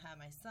that's when I had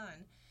my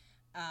son,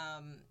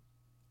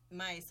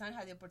 my son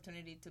had the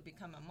opportunity to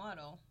become a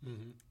model,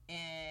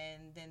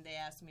 and then they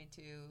asked me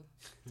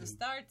to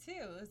start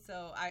too.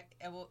 So I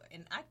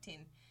in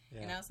acting,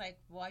 and I was like,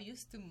 well, I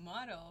used to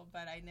model,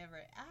 but I never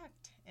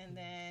act. And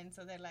then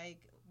so they're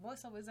like, well,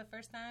 so it was the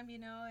first time,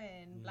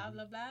 and blah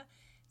blah blah.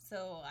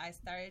 So I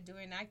started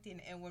doing acting,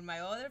 and when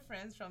my other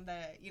friends from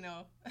the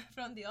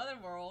from the other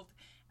world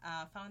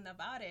found out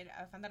about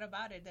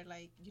it, they're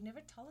like, you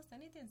never told us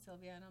anything,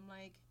 Sylvia. And I'm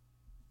like,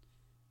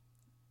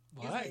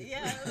 Why?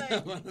 Yeah,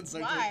 like,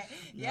 like why?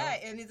 Yeah.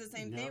 And it's the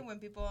same thing when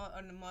people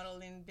on the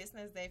modeling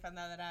business, they found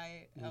out that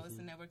I was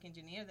a network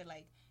engineer. They're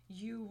like,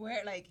 you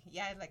wear, like,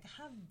 like,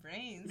 I have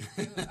brains,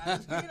 too. A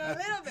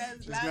little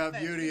bit. She's got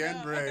beauty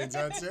and brains.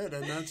 That's it.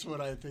 And that's what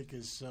I think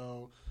is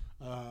so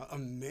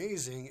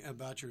amazing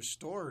about your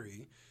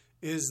story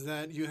is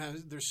that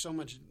there's so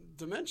much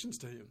dimensions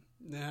to you.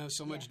 They have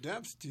so much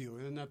depth to you.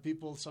 And that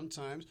people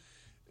sometimes...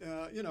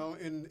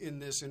 in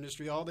this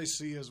industry, all they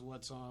see is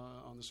what's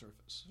on the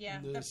surface. Yeah,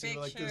 they the see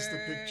picture, like this, the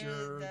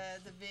picture,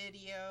 the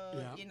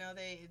video. Yeah.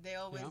 They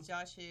always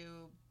judge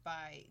you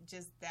by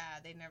just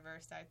that. They never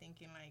start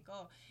thinking like,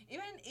 oh,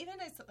 even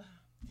as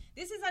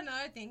this is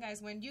another thing,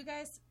 guys. When you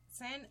guys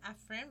send a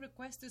friend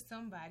request to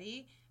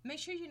somebody, make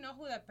sure you know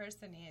who that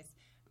person is,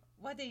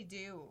 what they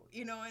do,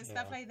 and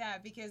stuff like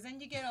that. Because then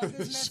you get all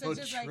these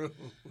messages like,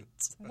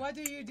 what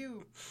do you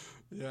do?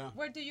 Yeah.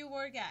 Where do you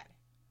work at?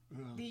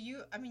 Do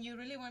you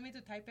really want me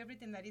to type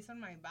everything that is on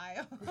my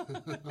bio?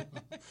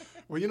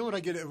 Well, you know what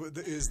I get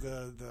is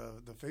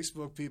the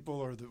Facebook people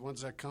or the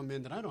ones that come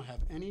in that I don't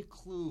have any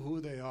clue who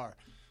they are.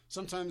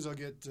 Sometimes I'll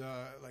get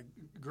like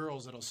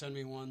girls that'll send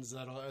me ones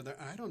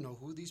I don't know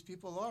who these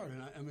people are.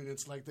 And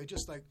it's like they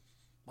just like,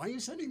 why are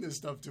you sending this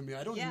stuff to me?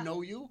 I don't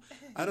know you.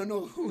 I don't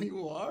know who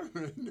you are.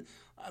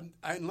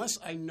 Unless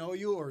I know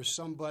you or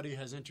somebody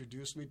has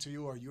introduced me to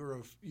you or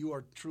you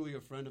are truly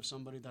a friend of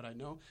somebody that I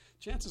know,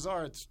 chances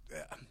are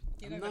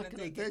I'm not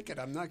going to take it.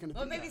 I'm not going to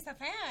Well, maybe it's a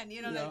fan.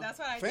 Like, that's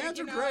what I think. Fans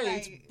are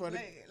great.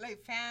 Like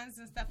fans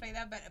and stuff like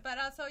that. But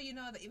also,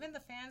 even the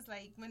fans,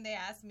 like, when they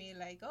ask me,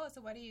 like, oh, so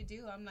what do you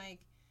do? I'm like,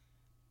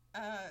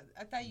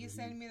 I thought you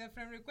sent me the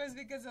friend request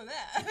because of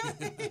that.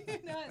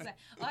 It's like,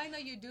 oh, I know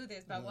you do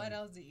this, but what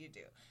else do you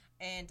do?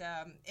 And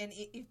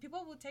if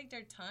people would take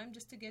their time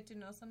just to get to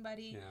know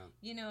somebody,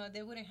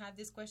 they wouldn't have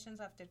these questions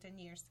after 10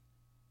 years.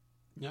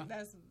 Yeah,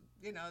 that's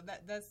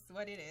that's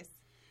what it is.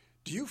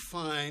 Do you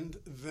find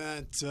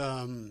that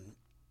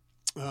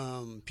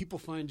people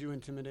find you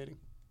intimidating?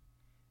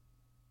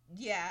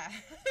 Yeah.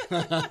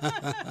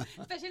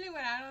 Especially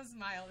when I don't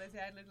smile. They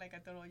say I look like a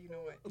total,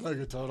 Like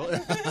a total.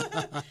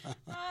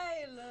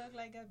 I look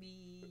like a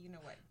bee,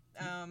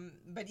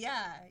 But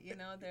yeah,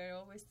 they're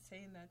always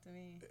saying that to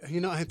me.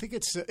 I think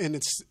it's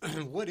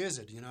what is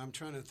it? I'm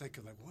trying to think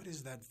of like, what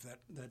is that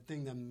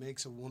thing that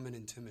makes a woman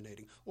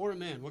intimidating or a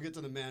man? We'll get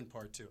to the man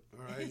part too.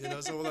 All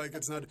right. So like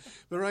it's not,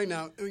 but right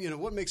now,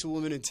 what makes a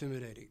woman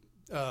intimidating?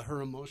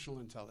 Her emotional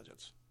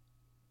intelligence,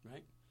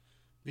 right?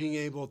 Being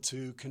able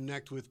to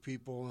connect with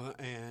people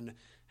and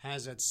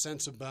has that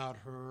sense about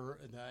her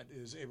that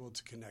is able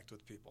to connect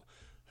with people.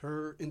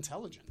 Her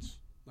intelligence.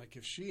 Like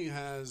if she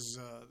has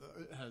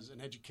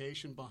an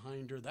education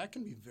behind her, that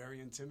can be very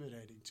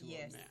intimidating to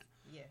a man.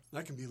 Yes.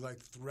 That can be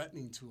like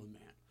threatening to a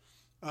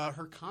man.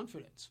 Her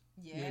confidence.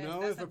 Yes,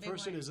 if a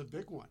person is a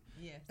big one.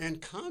 Yes.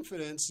 And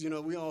confidence,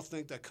 we all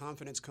think that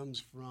confidence comes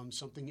from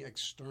something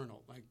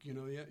external. Like,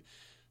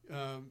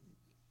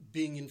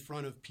 being in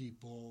front of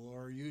people,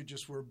 or you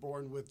just were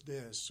born with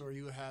this, or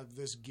you have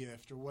this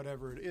gift, or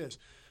whatever it is.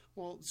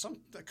 Well,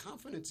 the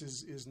confidence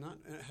is not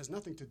has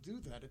nothing to do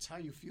with that. It's how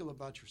you feel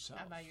about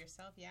yourself. About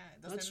yourself, yeah.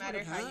 It doesn't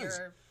matter how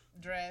you're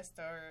dressed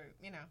or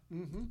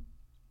Mm-hmm.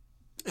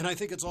 And I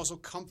think it's also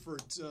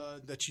comfort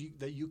that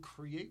you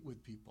create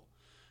with people.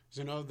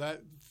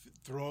 That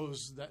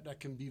that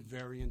can be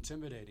very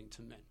intimidating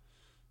to men.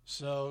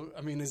 So,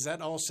 does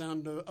that all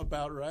sound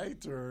about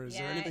right? Or is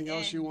there anything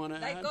else you want to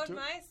add to it?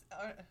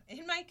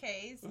 In my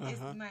case,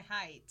 it's my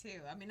height, too.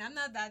 I'm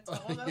not that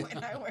tall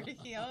when I wear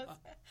heels.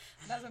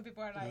 That's when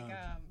people are like,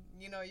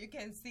 you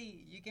can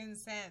see, you can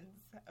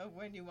sense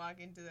when you walk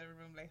into the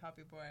room, like, how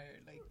people are,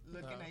 like,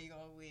 looking at you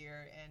all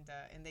weird,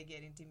 and they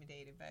get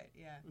intimidated. But,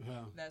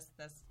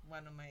 that's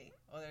one of my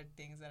other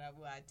things that I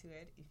will add to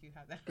it, if you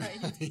have that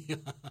height.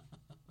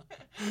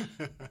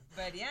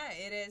 But yeah,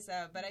 it is.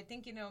 But I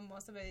think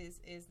most of it is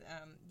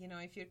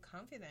if you're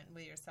confident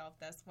with yourself,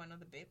 that's one of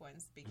the big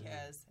ones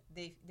because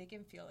they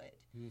can feel it.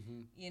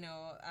 Mm-hmm.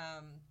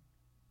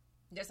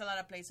 There's a lot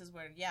of places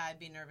where I'd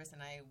be nervous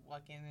and I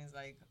walk in and it's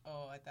like,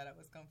 oh, I thought I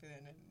was confident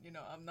and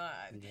I'm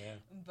not. Yeah.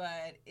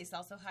 But it's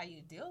also how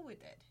you deal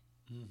with it.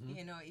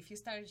 Mm-hmm. If you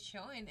start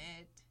showing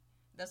it.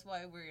 That's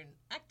why we're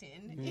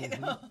acting,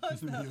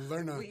 So you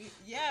learn we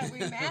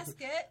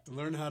mask it.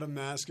 Learn how to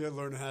mask it,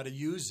 learn how to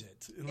use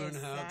it. Learn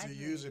how to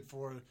use it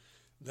for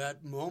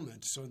that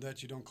moment so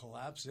that you don't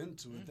collapse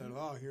into it. Mm-hmm.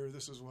 That,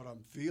 this is what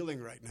I'm feeling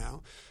right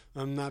now.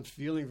 I'm not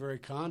feeling very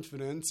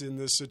confident in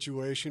this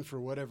situation for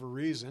whatever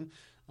reason.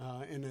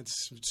 And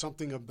it's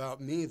something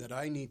about me that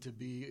I need to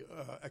be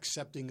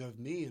accepting of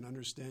me and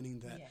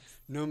understanding that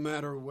no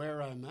matter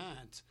where I'm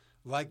at,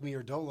 like me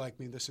or don't like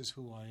me, this is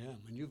who I am.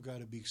 And you've got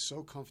to be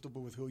so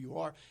comfortable with who you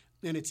are.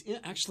 And it's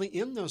actually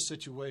in those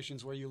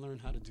situations where you learn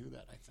how to do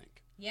that, I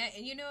think. Yeah,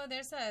 and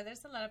there's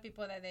a lot of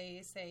people that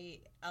they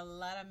say a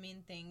lot of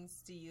mean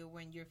things to you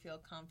when you feel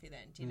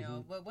confident,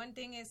 But one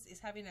thing is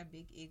having a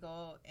big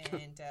ego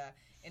and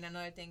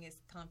another thing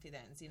is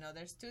confidence.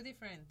 There's two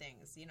different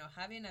things.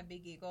 Having a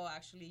big ego,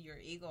 actually your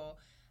ego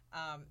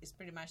is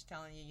pretty much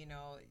telling you,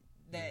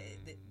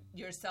 the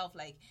yourself,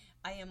 like,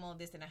 I am all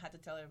this and I had to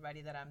tell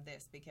everybody that I'm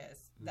this because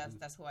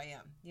that's who I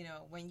am. You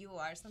know, when you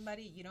are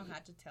somebody, you don't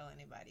have to tell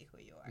anybody who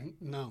you are.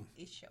 No.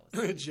 It shows.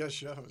 It just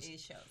shows. It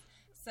shows.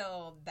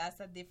 So that's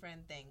a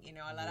different thing. You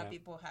know, a lot of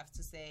people have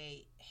to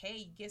say,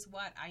 hey, guess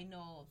what? I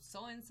know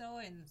so-and-so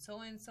and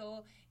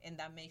so-and-so, and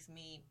that makes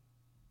me,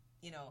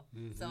 you know,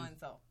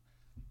 so-and-so.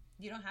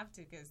 You don't have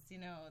to because, you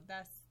know,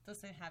 that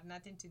doesn't have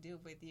nothing to do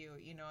with you.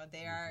 You know,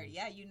 they are,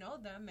 you know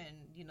them and,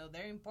 you know,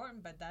 they're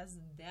important, but that's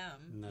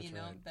them. That's you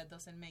know, right. That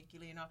doesn't make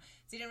you, you know,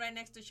 sitting right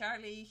next to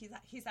Charlie,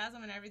 he's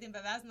awesome and everything,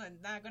 but that's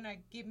not going to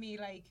give me,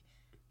 like,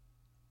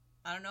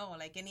 I don't know,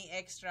 like any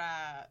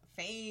extra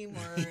fame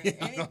or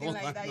anything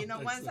like that. You know,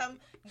 once I'm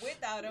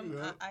without him,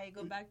 I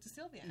go back to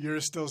Sylvia. You're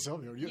still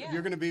Sylvia.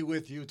 You're going to be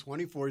with you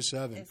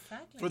 24/7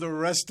 exactly. for the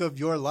rest of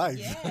your life.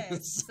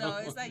 Yes. so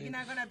it's like, you're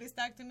not going to be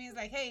stuck to me. It's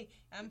like, hey,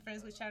 I'm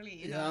friends with Charlie.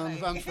 You know,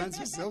 I'm friends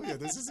with Sylvia.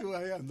 This is who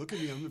I am. Look at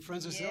me. I'm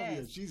friends with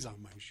Sylvia. She's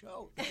on my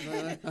show.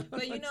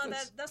 But, you know,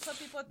 that's what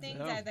people think,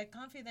 that the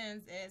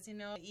confidence is, you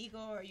know,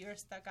 ego or you're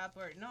stuck up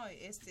or no,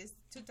 it's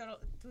two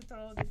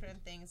total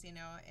different things, you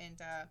know,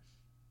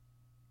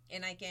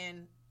 and I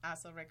can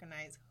also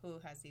recognize who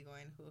has ego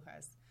and who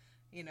has,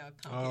 you know,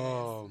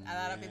 confidence. A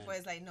lot of people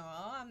is like, no,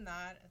 I'm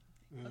not.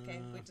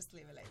 Okay, we'll just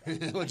leave it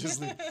like that. We'll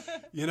just leave.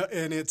 You know,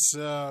 and it's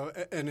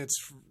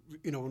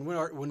you know,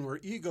 when we're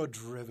ego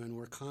driven,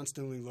 we're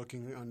constantly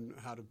looking on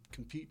how to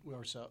compete with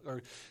ourselves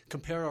or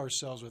compare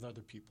ourselves with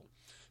other people.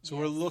 So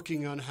we're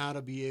looking on how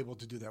to be able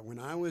to do that. When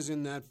I was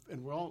in that,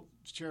 and we all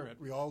share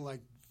it, we all, like,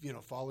 you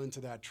know, fall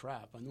into that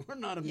trap, and we're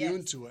not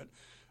immune to it.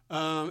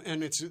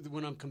 And it's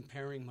when I'm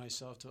comparing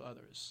myself to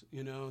others,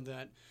 you know,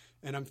 that,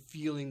 and I'm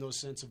feeling those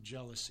sense of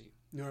jealousy,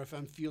 you know, or if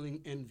I'm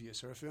feeling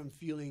envious, or if I'm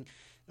feeling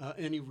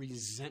any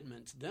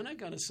resentment, then I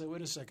got to say,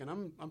 wait a second,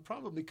 I'm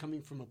probably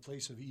coming from a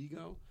place of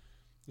ego,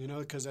 you know,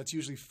 because that's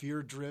usually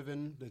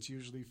fear-driven, that's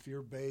usually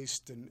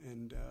fear-based,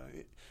 and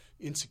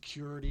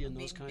insecurity and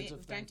those kinds of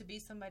things. Trying to be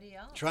somebody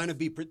else. Trying to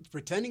be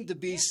pretending to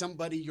be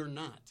somebody you're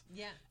not.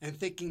 Yeah. And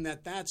thinking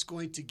that that's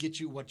going to get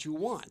you what you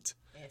want.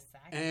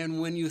 Exactly.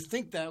 And when you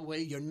think that way,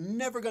 you're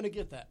never going to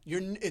get that.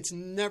 It's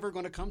never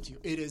going to come to you.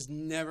 It is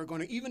never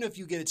going to, even if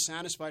you get it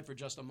satisfied for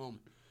just a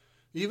moment.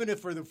 Even if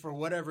for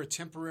whatever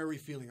temporary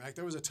feeling. Like,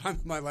 there was a time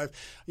in my life,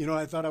 you know,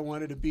 I thought I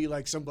wanted to be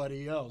like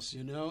somebody else,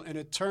 you know. And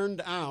it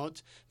turned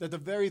out that the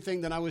very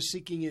thing that I was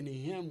seeking in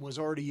him was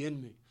already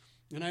in me.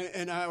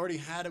 And I already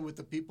had it with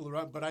the people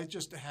around, but I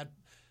just had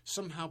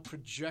somehow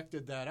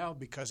projected that out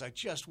because I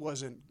just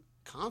wasn't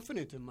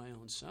confident in my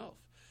own self.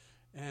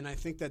 And I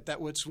think that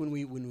was when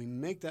we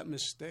make that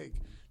mistake,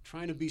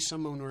 trying to be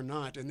someone we're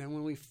not, and then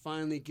when we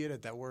finally get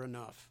it that we're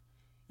enough,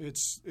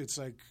 it's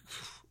like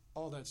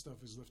all that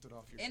stuff is lifted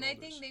off your shoulders. And I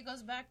think that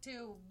goes back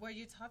to what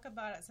you talk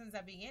about since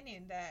the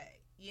beginning, that,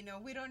 you know,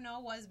 we don't know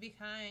what's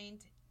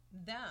behind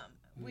them.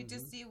 We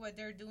just see what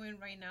they're doing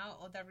right now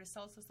or the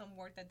results of some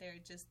work that they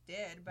just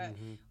did, but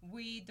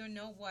we don't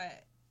know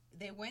what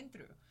they went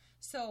through.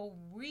 So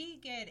we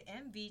get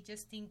envy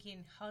just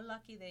thinking how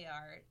lucky they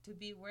are to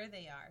be where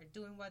they are,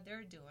 doing what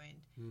they're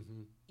doing,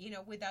 you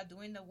know, without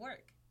doing the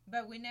work.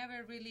 But we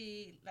never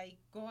really, like,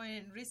 go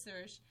and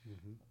research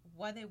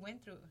what they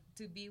went through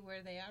to be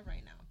where they are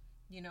right now.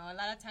 You know, a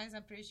lot of times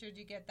I'm pretty sure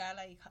you get that,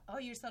 like, oh,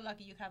 you're so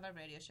lucky you have a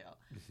radio show.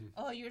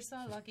 Oh, you're so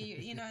lucky.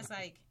 You know, it's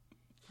like,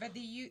 but do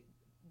you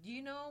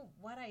know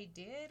what I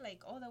did?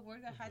 Like, all the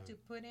work I had to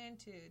put in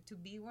to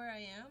be where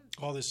I am.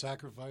 All the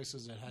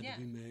sacrifices that had to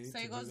be made. So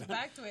it goes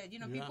back to it. You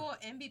know, people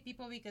envy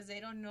people because they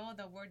don't know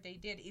the work they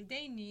did. If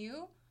they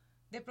knew,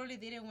 they probably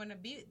didn't want to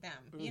be them.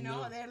 You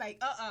know, they're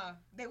like,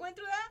 they went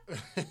through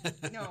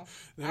that? No.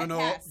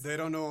 They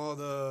don't know all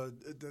the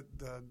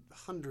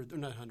hundreds, or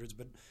not hundreds,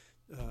 but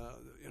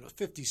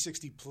 50,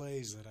 60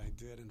 plays that I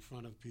did in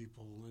front of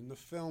people, and the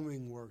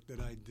filming work that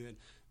I did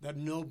that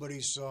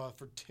nobody saw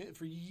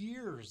for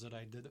years that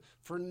I did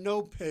for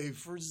no pay,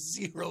 for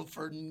zero,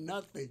 for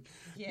nothing.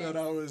 Yes. That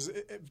I was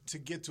to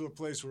get to a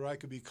place where I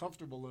could be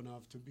comfortable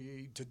enough to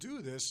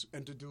do this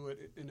and to do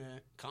it in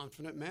a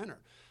confident manner.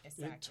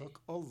 Exactly. It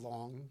took a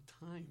long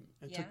time.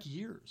 It took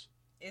years.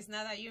 It's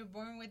not that you're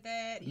born with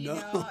it, you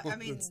know. I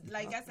mean,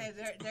 like I said,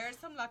 there are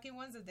some lucky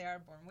ones that they are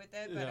born with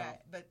it,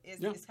 but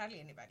it's hardly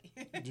anybody.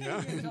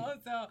 Yeah. You know,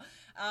 so,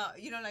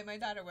 you know, like my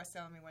daughter was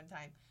telling me one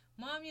time,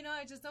 Mom, you know,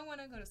 I just don't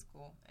want to go to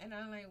school. And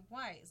I'm like,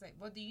 why? It's like,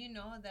 well, do you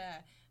know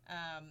that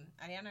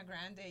Ariana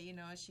Grande, you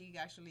know, she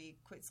actually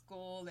quit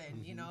school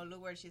and, you know,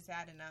 look where she's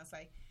at. And I was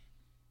like,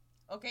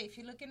 okay, if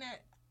you're looking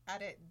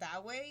at it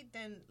that way,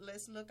 then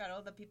let's look at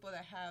all the people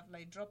that have,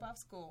 like, drop off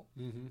school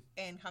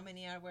and how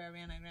many are where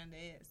Ariana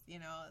Grande is. You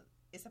know,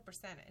 it's a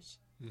percentage,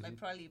 like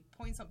probably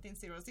point something,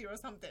 0,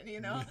 something, you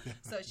know.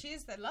 So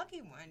she's the lucky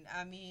one.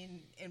 I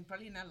mean, and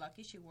probably not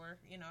lucky. She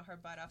worked, you know, her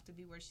butt off to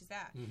be where she's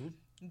at.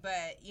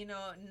 But, you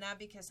know, not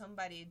because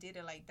somebody did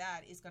it like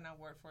that, it's going to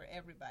work for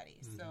everybody.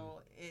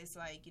 So it's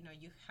like, you know,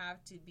 you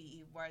have to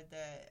be where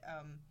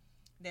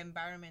the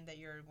environment that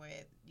you're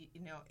with,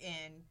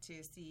 and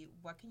to see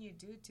what can you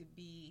do to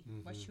be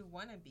what you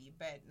want to be,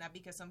 but not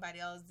because somebody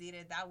else did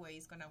it that way,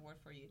 it's going to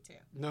work for you too.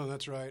 No,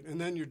 that's right. And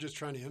then you're just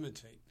trying to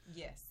imitate.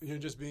 Yes. You're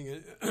just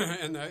being,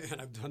 and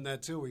I've done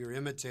that too, where you're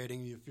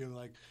imitating, you feel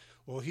like,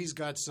 well, he's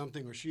got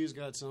something or she's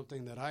got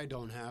something that I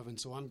don't have, and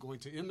so I'm going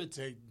to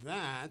imitate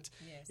that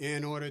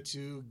in order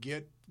to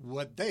get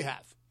what they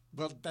have.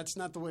 But that's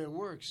not the way it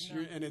works.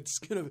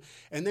 No.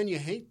 And then you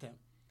hate them.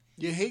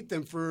 You hate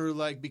them for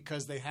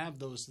because they have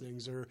those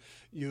things, or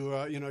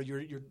you're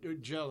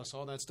jealous,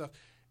 all that stuff,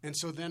 and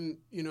so then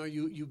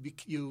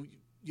you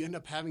end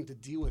up having to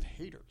deal with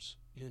haters.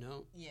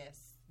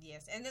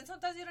 Yes, and then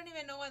sometimes you don't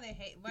even know why they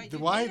hate.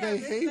 Why they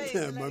hate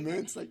them? I mean,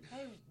 it's like,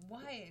 hey,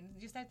 why? And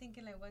you start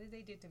thinking what did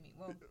they do to me?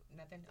 Well,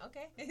 nothing.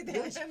 Okay.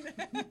 Yes.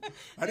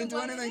 I didn't do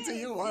anything to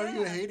you. Why are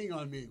you hating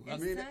on me?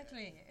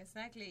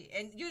 Exactly.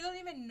 And you don't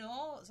even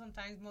know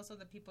sometimes most of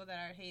the people that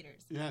are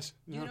haters. Yes.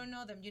 You don't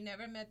know them. You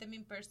never met them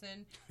in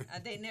person.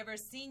 They never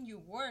seen you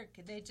work.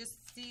 They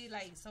just see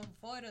some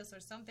photos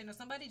or something, or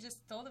somebody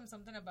just told them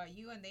something about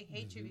you and they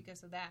hate you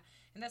because of that.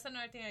 And that's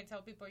another thing I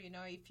tell people.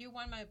 If you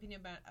want my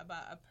opinion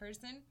about a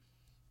person,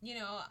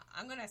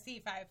 I'm gonna see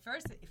if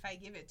I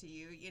give it to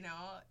you,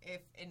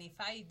 if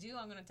I do,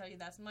 I'm gonna tell you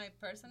that's my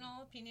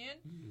personal opinion.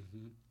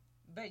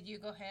 But you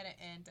go ahead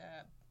and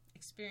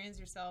experience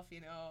yourself,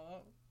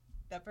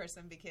 that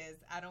person, because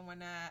I don't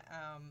wanna,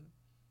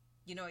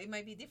 it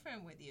might be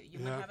different with you. You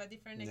might have a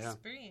different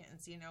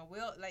experience.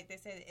 Like they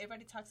said,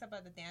 everybody talks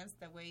about the dance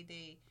the way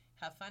they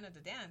have fun at the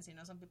dance.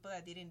 Some people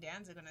that didn't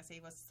dance are gonna say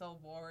it was so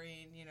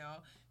boring.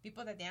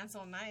 People that dance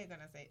all night are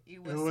gonna say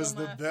it was so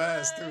the much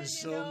best. Fun, it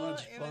was so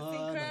much fun. It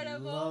was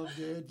incredible. I loved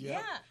it.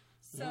 Yep. Yeah.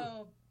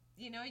 So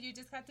you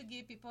just have to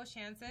give people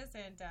chances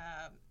and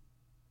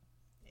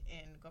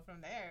go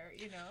from there.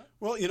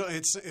 Well,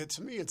 it's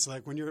to me, it's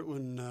like when you're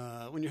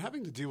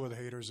having to deal with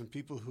haters and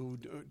people who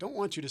don't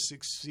want you to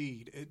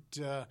succeed.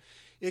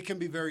 It can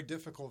be very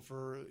difficult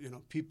for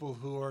people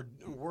who are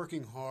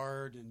working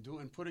hard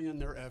and putting in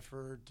their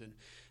effort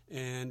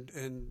and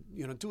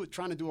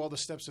trying to do all the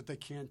steps that they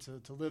can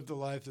to live the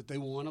life that they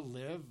want to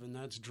live, and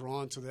that's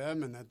drawn to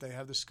them, and that they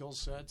have the skill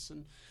sets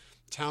and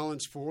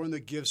talents for and the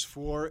gifts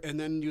for. And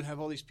then you have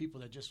all these people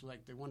that just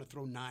they want to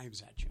throw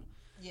knives at you.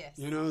 Yes.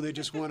 They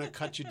just want to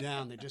cut you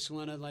down. They just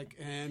want to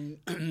and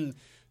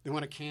they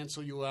want to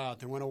cancel you out.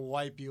 They want to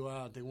wipe you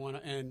out. They want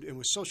to, and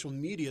with social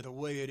media the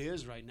way it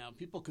is right now,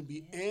 people can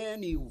be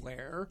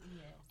anywhere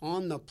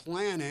on the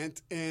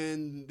planet,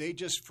 and they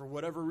just, for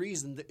whatever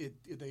reason,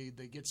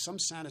 they get some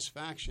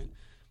satisfaction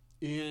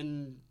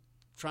in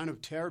trying to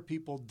tear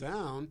people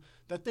down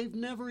that they've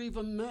never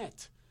even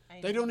met.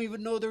 They don't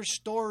even know their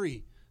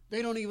story.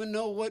 They don't even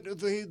know what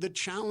the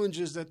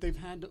challenges that they've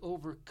had to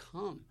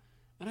overcome.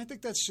 And I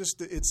think that's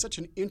it's such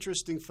an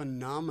interesting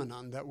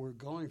phenomenon that we're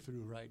going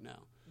through right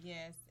now.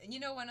 Yes. And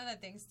one of the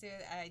things too,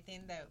 I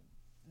think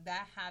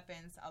that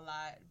happens a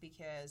lot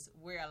because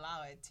we're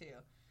allowed it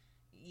to.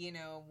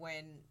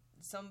 When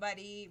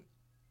somebody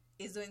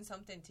is doing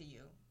something to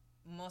you,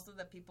 most of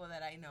the people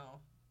that I know,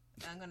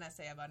 I'm going to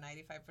say about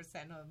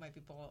 95% of my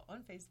people on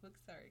Facebook,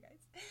 sorry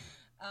guys,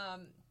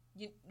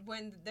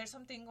 when there's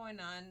something going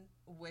on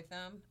with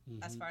them,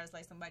 as far as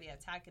somebody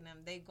attacking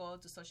them, they go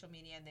to social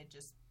media and they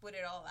just put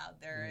it all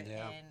out there,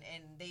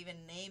 and they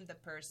even name the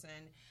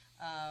person.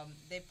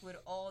 They put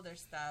all their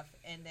stuff,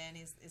 and then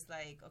it's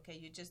like, okay,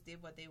 you just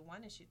did what they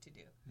wanted you to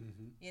do.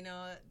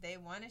 They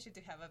wanted you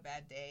to have a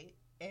bad day,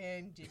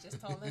 and you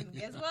just told them,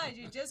 guess what?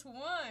 You just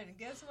won.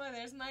 Guess what?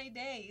 There's my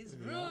day. It's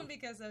ruined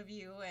because of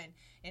you.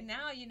 And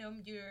now,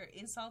 you're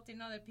insulting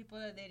other people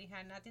that they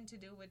had nothing to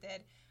do with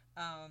it.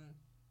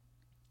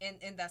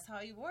 And that's how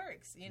it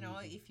works.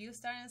 If you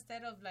start,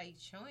 instead of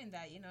showing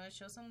that,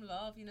 show some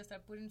love,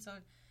 start putting some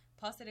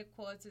positive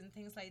quotes and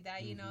things like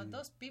that,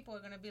 those people are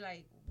going to be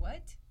like,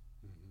 what?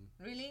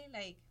 Really?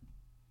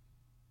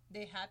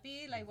 They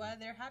happy? Why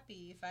they're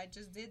happy if I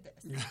just did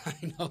this?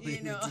 I know.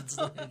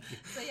 So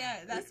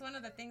yeah, that's one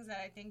of the things that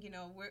I think,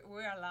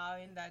 we're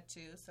allowing that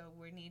too. So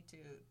we need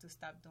to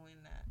stop doing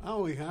that.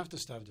 Oh, we have to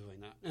stop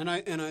doing that. And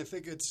I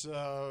think it's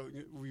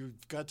we've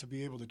got to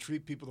be able to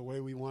treat people the way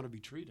we want to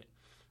be treated.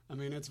 I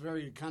mean, it's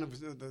very kind of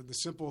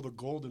the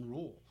golden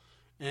rule.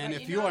 And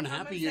if you're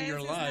unhappy in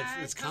your life,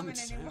 it's common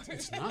sense.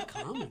 It's not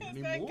common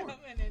anymore.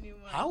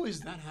 How is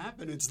that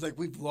happening? It's like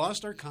we've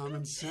lost our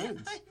common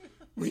sense.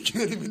 We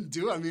can't even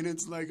do. I mean,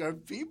 it's like our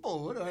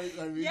people. What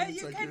I mean, yeah,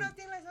 you kind of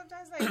think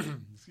sometimes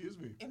excuse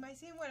me. Am I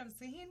seeing what I'm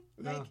seeing?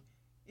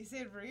 Is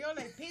it real?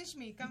 Pinch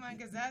me, come on,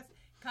 because that's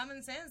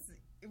common sense.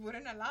 It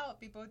wouldn't allow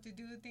people to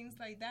do things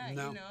like that.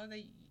 No.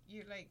 That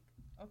you're like,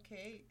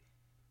 okay.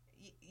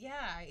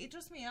 Yeah, it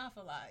throws me off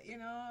a lot,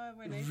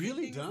 when I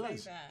really see things does.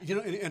 Like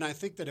that. And I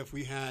think that if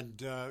we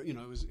had,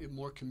 it was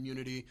more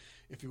community,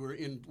 if you were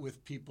in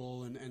with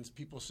people and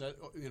people said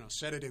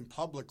it in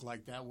public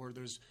like that, where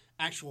there's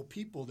actual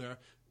people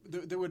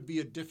there would be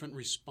a different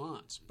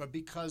response. But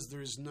because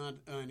there's not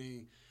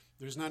any,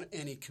 there's not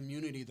any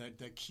community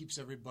that keeps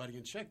everybody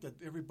in check, that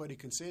everybody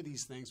can say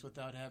these things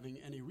without having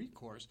any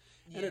recourse.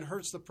 Yeah. And it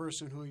hurts the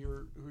person who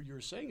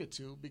you're saying it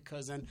to,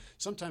 because then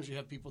sometimes you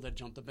have people that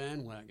jump the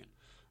bandwagon.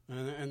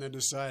 And then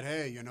decide,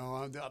 hey,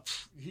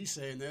 he's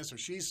saying this or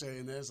she's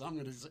saying this, I'm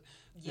going to say.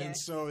 Yes. And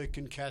so it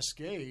can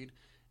cascade,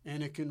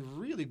 and it can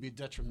really be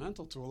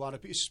detrimental to a lot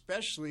of people,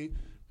 especially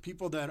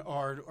people that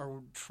are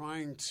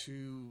trying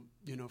to,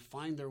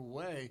 find their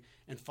way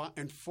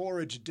and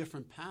forage a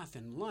different path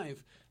in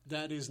life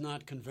that is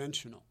not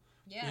conventional.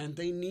 Yeah. And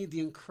they need the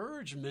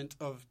encouragement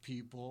of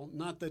people,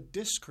 not the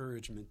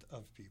discouragement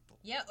of people.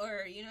 Yeah,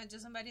 or,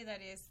 just somebody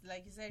that is,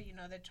 like you said,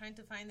 they're trying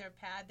to find their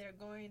path.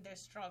 They're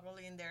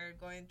struggling, they're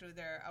going through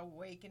their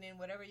awakening,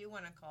 whatever you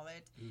want to call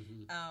it.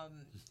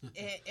 Mm-hmm.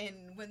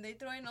 And when they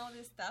throw in all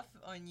this stuff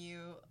on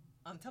you,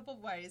 on top of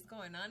what is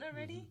going on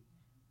already,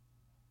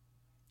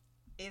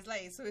 it's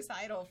like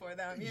suicidal for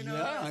them,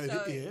 Yeah,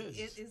 so it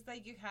is. It's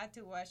like you had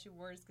to watch your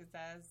words,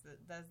 because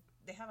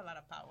they have a lot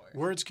of power.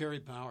 Words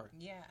carry power.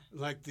 Yeah.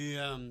 Like the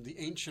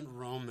ancient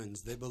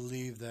Romans, they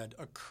believed that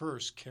a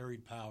curse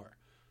carried power.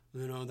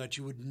 That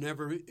you would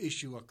never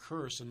issue a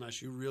curse unless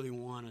you really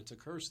wanted to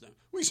curse them.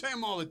 We say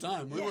them all the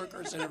time. We were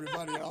cursing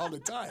everybody all the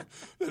time.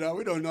 We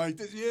don't like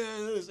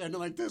this, and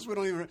like this, we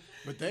don't even.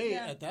 But they,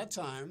 at that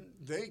time,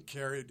 they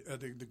carried,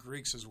 the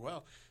Greeks as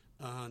well,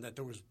 that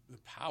there was the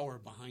power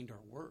behind our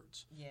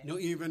words. Yeah.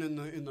 Even in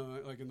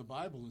the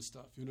Bible and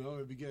stuff,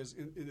 because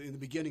in the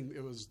beginning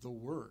it was the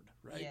word,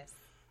 right? Yes.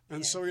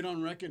 And so we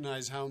don't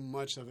recognize how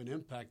much of an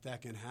impact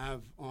that can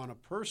have on a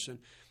person,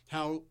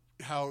 how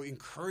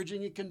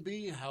encouraging it can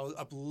be, how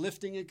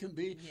uplifting it can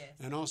be,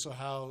 and also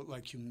how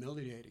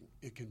humiliating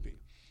it can be.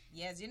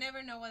 Yes, you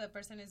never know what the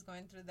person is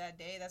going through that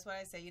day. That's why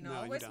I say,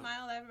 always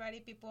smile at everybody.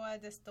 People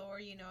at the store,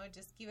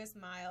 just give a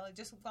smile.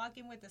 Just walk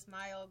in with a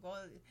smile. Go.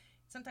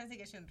 Sometimes they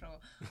get you in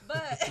trouble,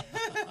 but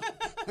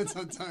and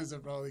sometimes they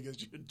probably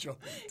get you in trouble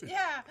too.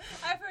 Yeah,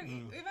 I forget.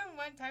 Even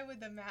one time with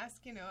the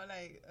mask, I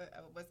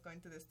was going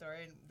to the store,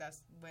 and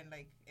that's when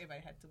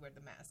everybody had to wear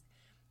the mask,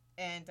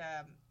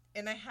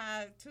 and I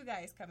had two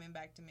guys coming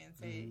back to me and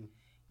say,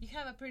 "You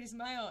have a pretty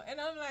smile," and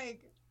I'm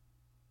like,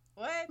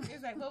 "What?"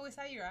 He's like, "What was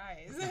that your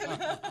eyes?"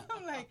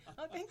 I'm like,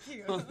 "Oh, thank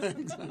you." Oh,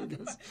 thanks.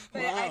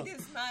 But I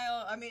did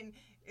smile. I mean,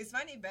 it's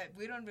funny, but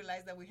we don't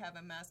realize that we have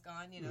a mask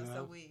on,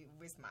 so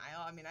we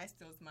smile. I mean, I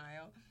still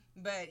smile.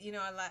 But,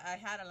 I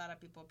had a lot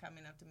of people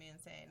coming up to me and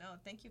saying, "Oh,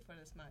 thank you for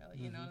the smile,"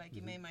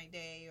 you made my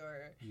day,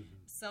 or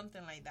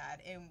something like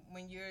that. And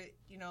when you're,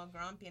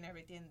 grumpy and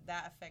everything,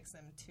 that affects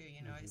them too,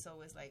 It's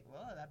always like,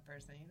 well, that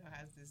person,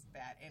 has this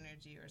bad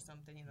energy or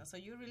something, So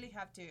you really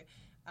have to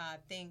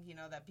think,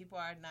 that people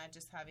are not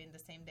just having the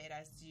same day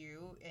as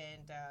you,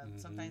 and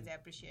sometimes they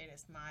appreciate a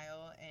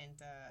smile,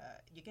 and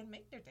you can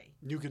make their day.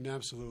 You can,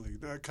 absolutely.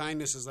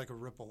 Kindness is like a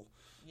ripple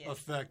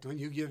effect. When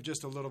you give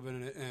just a little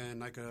bit, and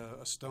like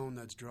a stone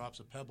that drops,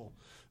 a pebble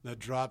that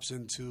drops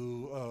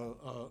into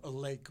a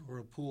lake or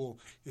a pool,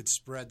 it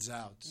spreads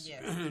out.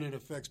 Yes. And it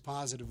affects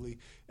positively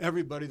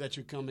everybody that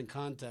you come in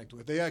contact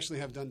with. They actually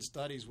have done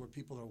studies where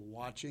people are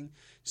watching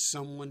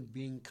someone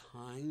being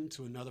kind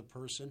to another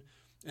person,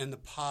 and the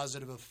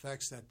positive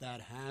effects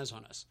that has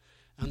on us.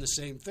 And the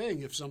same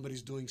thing, if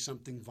somebody's doing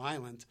something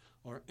violent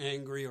or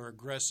angry or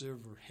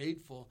aggressive or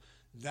hateful,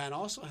 that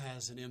also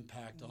has an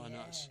impact on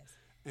us.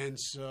 And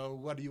so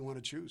what do you want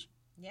to choose?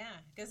 Yeah,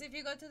 because if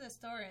you go to the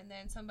store and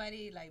then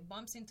somebody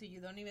bumps into you,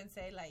 don't even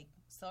say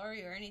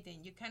sorry or anything.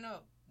 You kind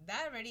of,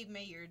 that already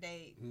made your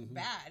day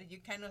bad. You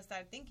kind of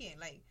start thinking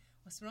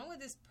what's wrong with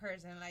this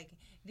person?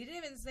 Didn't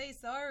even say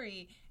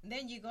sorry. And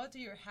then you go to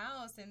your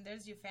house and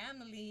there's your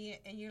family,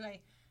 and you're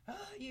like, oh,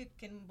 you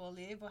can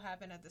believe what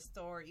happened at the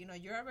store.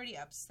 You're already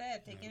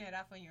upset, taking it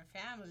off on your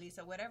family.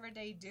 So whatever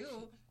they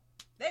do,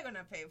 they're going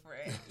to pay for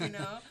it,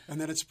 And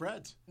then it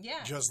spreads.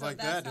 Yeah. Just so like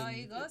that's that. That's how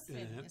it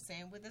goes.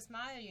 Same with the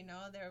smile,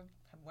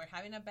 we're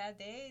having a bad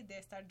day. They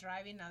start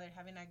driving. Now they're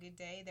having a good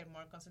day. They're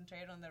more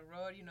concentrated on the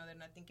road. They're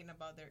not thinking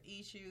about their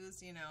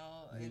issues,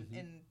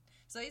 and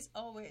so it's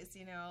always,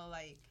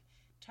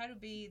 try to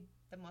be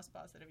the most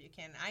positive you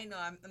can. I know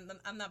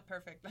I'm not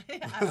perfect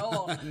at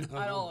all,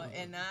 at all,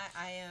 and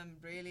I am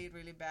really,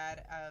 really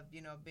bad at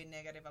being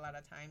negative a lot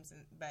of times.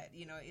 But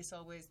it's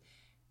always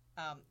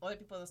other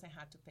people doesn't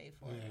have to pay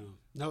for it.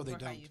 No, they for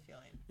don't. How you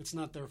feeling? It's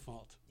not their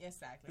fault.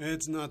 Exactly.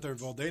 It's not their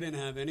fault. They didn't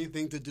have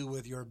anything to do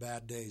with your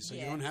bad day. So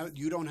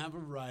you don't have a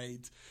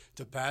right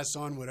to pass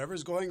on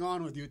whatever's going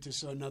on with you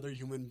to another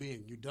human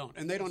being. You don't,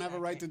 and they don't have a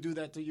right to do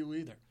that to you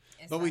either.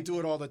 Exactly. But we do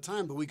it all the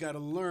time. But we got to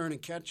learn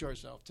and catch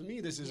ourselves. To me,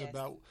 this is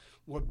about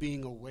what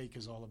being awake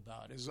is all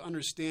about. Is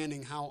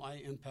understanding how I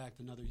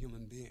impact another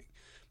human being.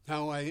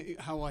 How I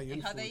influence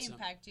and how they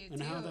impact you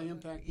and too. how they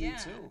impact me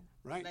too,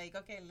 right?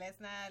 Okay,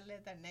 let's not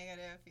let that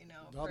negative,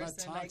 all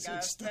person that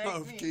toxic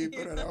stuff, keep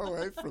it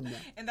away from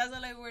that. And that's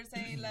what we were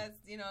saying last,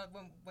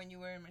 when you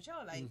were in my show,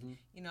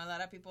 a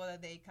lot of people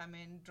that they come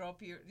and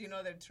drop your,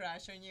 their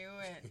trash on you,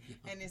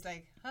 and it's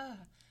like, now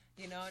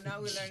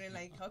we're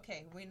learning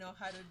okay, we know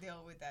how to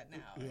deal with that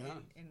now,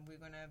 and we're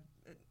gonna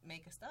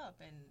make a stop,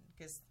 and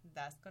because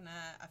that's gonna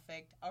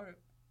affect our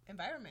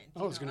environment.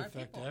 Oh, it's going to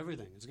affect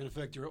everything. It's going to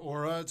affect your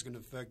aura. It's going to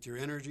affect your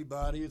energy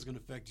body. It's going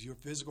to affect your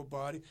physical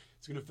body.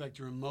 It's going to affect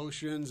your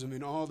emotions. I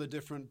mean, all the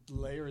different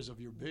layers of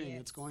your being.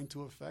 It's going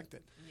to affect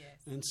it.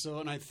 Yes.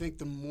 And I think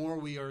the more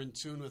we are in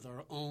tune with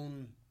our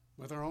own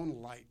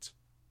light,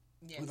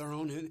 with our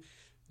own,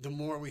 the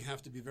more we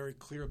have to be very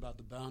clear about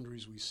the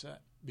boundaries we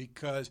set,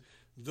 because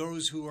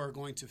those who are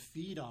going to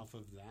feed off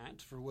of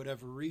that for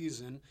whatever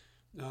reason,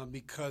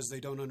 because they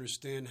don't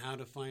understand how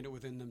to find it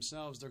within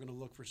themselves, they're going to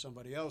look for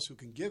somebody else who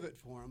can give it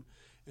for them,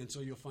 and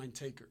so you'll find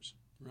takers,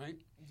 right?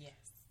 Yes.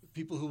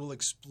 People who will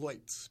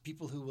exploit,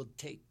 people who will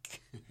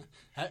take.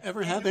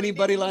 Ever have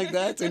anybody like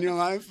that in your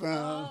life? Oh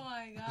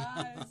my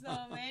God,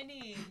 so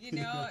many,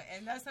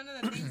 and that's one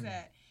of the things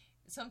that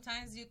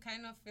sometimes you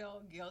kind of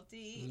feel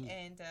guilty,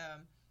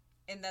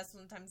 and that's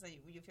sometimes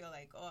like you feel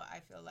like, oh, I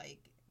feel like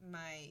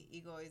my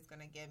ego is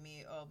gonna get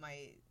me, or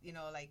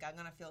like I'm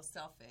gonna feel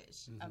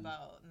selfish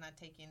about not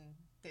taking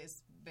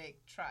this big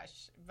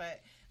trash. But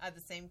at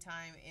the same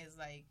time, it's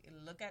like,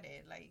 look at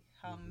it, like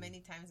how many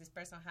times this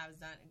person has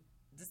done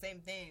the same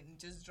thing,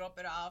 just drop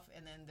it off,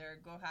 and then they're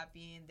go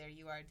happy, and there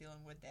you are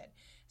dealing with it.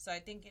 So I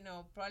think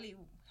probably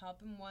help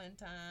them one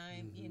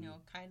time,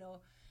 kind of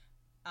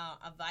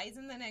advise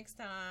them the next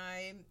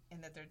time,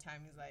 and the third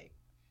time is like,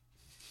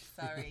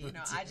 sorry,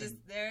 I just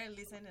there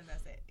listen, and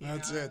that's it.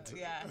 That's it.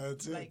 Yeah,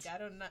 that's like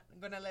I'm not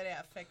gonna let it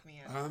affect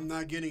me. I'm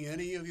not getting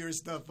any of your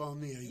stuff on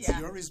me. It's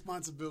your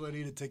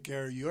responsibility to take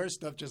care of your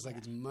stuff, just like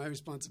it's my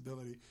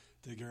responsibility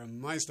to take care of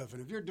my stuff.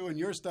 And if you're doing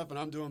your stuff and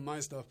I'm doing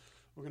my stuff,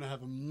 we're gonna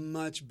have a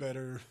much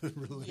better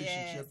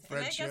relationship,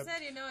 friendship. And like I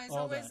said, it's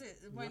always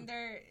when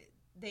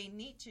they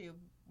need you.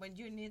 When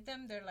you need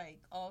them, they're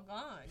like all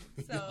gone.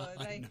 So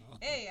like,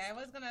 hey, I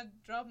was gonna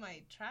drop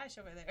my trash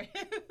over there.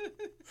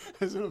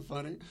 Isn't it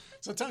funny?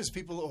 Sometimes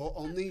people will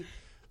only.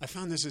 I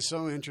found this is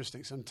so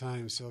interesting.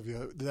 Sometimes,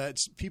 Sylvia, that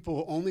people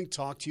will only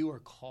talk to you or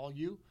call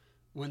you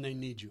when they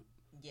need you.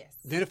 Yes.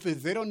 Then if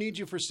they don't need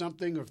you for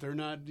something, or if they're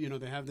not,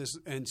 they have this,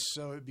 and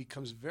so it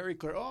becomes very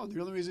clear. Oh, the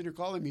only reason you're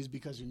calling me is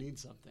because you need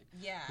something.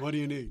 Yeah. What do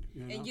you need?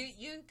 And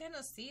you kind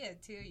of see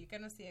it too. You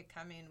kind of see it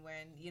coming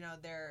when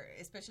they're,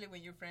 especially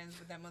when you're friends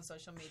with them on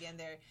social media, and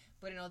they're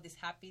putting all these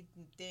happy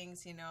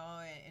things, and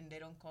they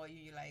don't call you.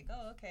 You're like,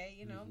 oh,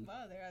 okay,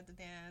 well, they're at the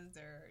dance,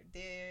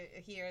 they're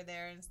here,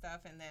 there, and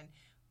stuff, and then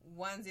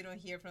once you don't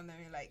hear from them,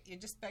 you're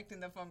just expecting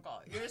the phone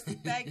call. You're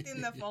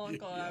expecting the phone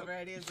call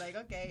already. It's like,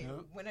 okay,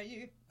 when are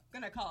you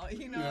gonna call?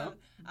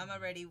 I'm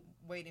already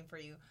waiting for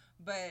you.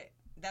 But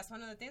that's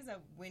one of the things that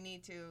we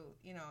need to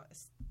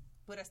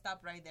put a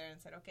stop right there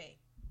and say, okay,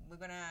 we're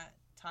gonna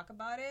talk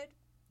about it.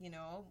 We're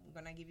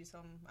gonna give you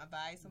some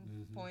advice, some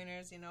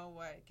pointers,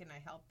 what can I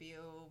help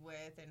you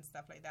with and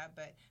stuff like that.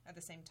 But at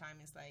the same time,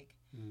 it's like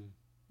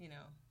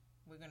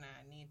we're gonna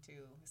need to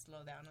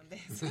slow down on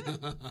this.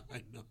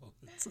 I know.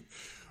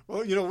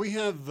 Well, we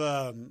have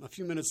a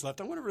few minutes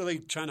left. I want to really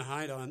try to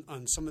hide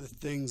on some of the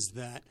things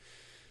that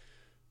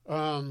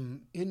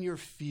in your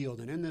field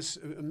and in this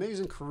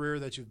amazing career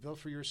that you've built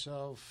for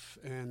yourself,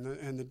 and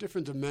the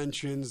different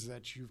dimensions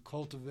that you've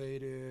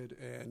cultivated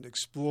and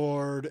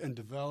explored and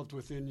developed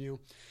within you,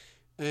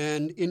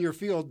 and in your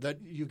field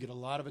that you get a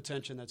lot of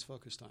attention that's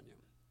focused on you,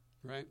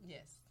 right?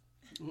 Yes.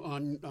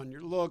 On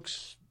your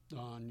looks,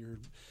 on your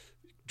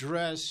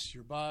dress,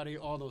 your body,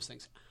 all those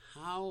things.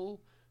 How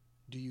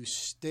do you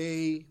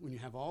stay when you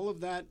have all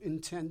of that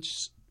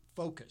intense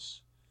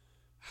focus?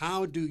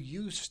 How do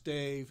you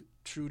stay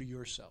true to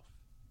yourself?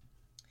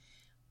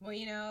 Well,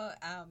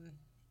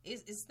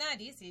 it's not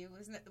easy. It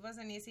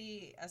wasn't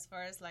easy as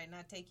far as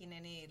not taking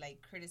any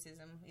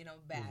criticism,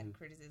 bad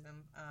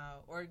criticism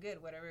or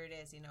good, whatever it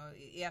is.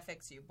 It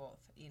affects you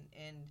both.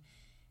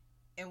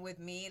 And with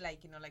me,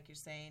 like you're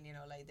saying, there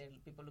are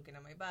people looking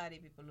at my body,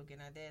 people looking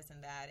at this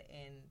and that,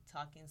 and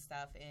talking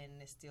stuff,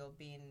 and still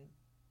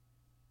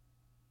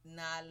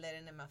not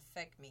letting them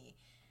affect me.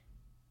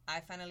 I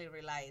finally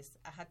realized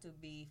I had to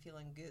be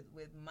feeling good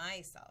with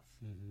myself,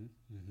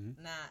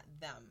 not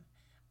them.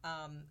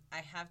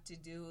 I have to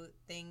do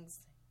things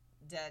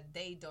that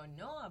they don't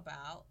know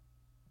about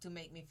to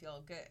make me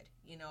feel good.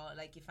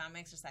 If I'm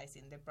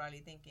exercising, they're probably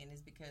thinking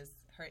it's because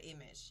her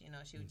image,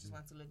 she just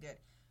wants to look good.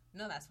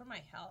 No, that's for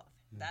my health.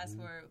 That's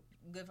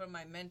good for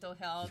my mental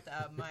health,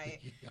 my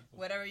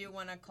whatever you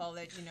want to call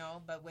it,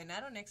 But when I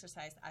don't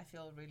exercise, I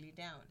feel really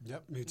down.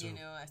 Yep, me too.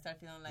 I start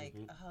feeling like,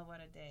 oh, what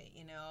a day,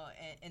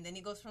 and then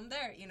it goes from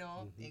there,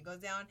 It goes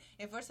down.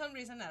 And for some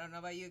reason, I don't know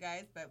about you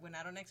guys, but when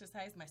I don't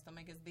exercise, my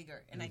stomach is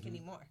bigger and I can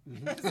eat more.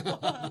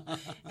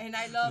 And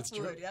I love food.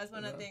 True. That's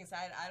one of the things.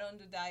 I don't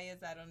do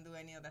diets. I don't do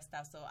any of that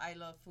stuff. So I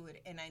love food.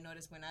 And I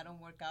notice when I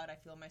don't work out, I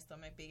feel my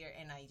stomach bigger,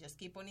 and I just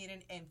keep on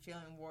eating and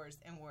feeling worse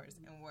and worse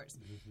and worse.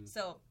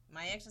 So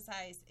my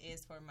exercise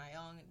is for my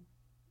own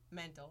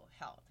mental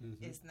health.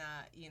 It's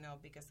not,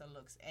 because of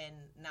looks. And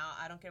now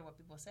I don't care what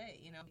people say,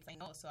 I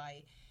know. So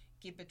I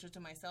keep it true to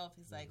myself.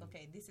 It's like,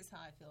 okay, this is how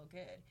I feel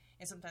good.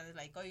 And sometimes it's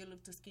like, oh, you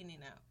look too skinny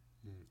now.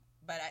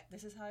 But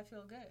this is how I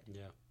feel good.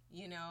 Yeah.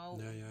 You know,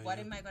 what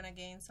am I going to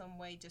gain some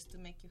weight just to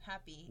make you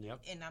happy? Yep.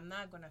 And I'm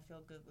not going to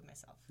feel good with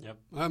myself. Yep.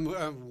 I'm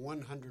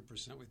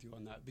 100% with you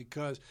on that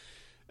because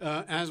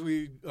as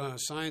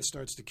science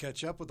starts to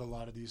catch up with a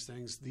lot of these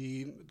things,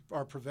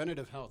 our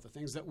preventative health, the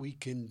things that we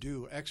can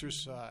do,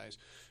 exercise.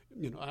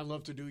 I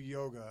love to do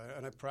yoga,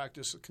 and I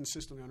practice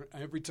consistently.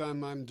 Every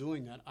time I'm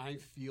doing that, I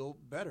feel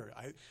better.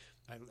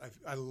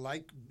 I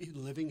like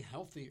living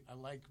healthy. I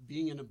like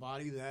being in a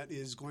body that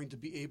is going to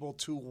be able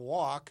to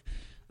walk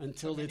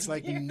until it's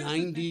like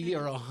 90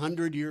 or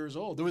 100 years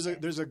old.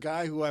 There's a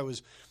guy who I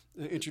was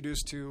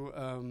introduced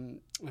to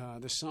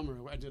this summer.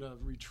 I did a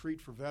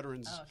retreat for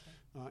veterans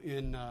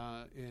in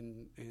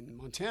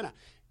Montana,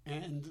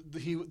 and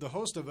the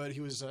host of it, he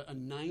was a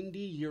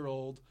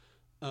 90-year-old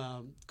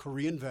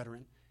Korean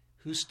veteran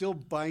who still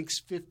bikes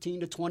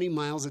 15 to 20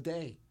 miles a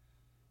day.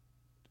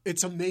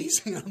 It's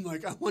amazing. I'm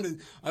like, I want to,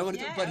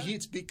 but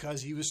it's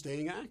because he was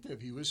staying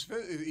active. He was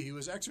fit, he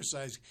was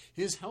exercising.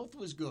 His health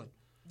was good.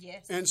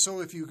 Yes. And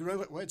so if you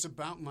really, it's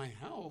about my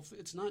health,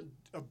 it's not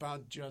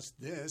about just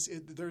this.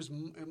 There's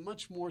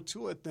much more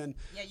to it than.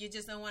 Yeah, you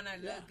just don't want to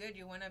look good.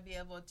 You want to be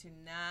able to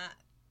not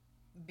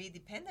be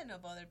dependent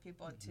of other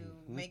people to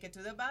make it to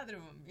the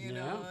bathroom, you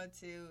know,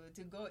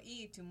 to go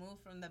eat, to move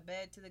from the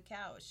bed to the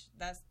couch.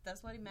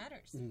 That's what it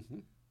matters. Mm-hmm.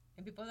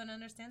 And people don't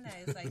understand that.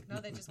 It's like,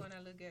 no, they just want to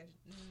look good.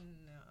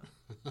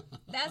 No.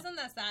 That's on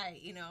the side,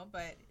 you know,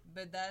 but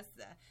that's,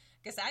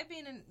 because I've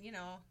been in, you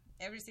know,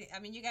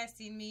 you guys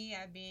seen me.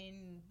 I've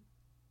been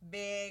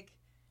big,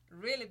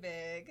 really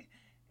big,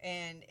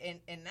 and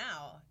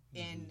now,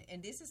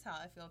 and this is how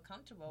I feel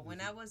comfortable. Mm-hmm.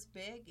 When I was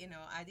big, you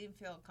know, I didn't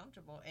feel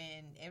comfortable,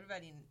 and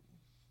everybody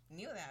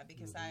knew that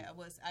because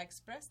I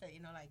expressed that, you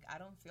know, like, I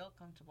don't feel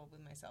comfortable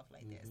with myself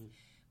like this,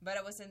 but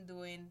I wasn't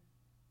doing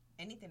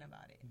anything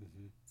about it.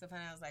 So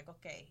finally I was like,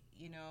 okay,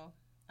 you know,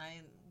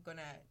 I'm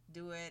gonna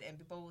do it, and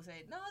people will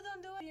say, no,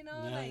 don't do it, you know,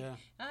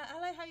 I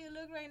like how you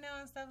look right now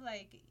and stuff,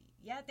 like,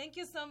 yeah, thank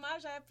you so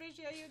much, I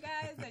appreciate you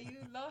guys that you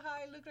love how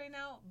I look right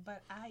now,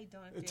 but I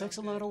don't feel it takes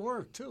good. A lot of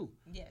work too.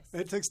 Yes,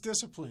 it takes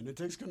discipline, it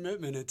takes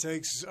commitment, it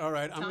takes, all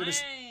right, I'm gonna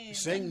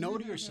saying no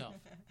to yourself.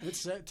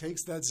 It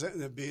takes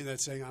that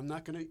saying, I'm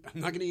not gonna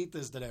eat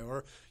this today,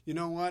 or you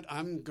know what,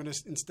 I'm gonna,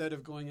 instead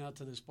of going out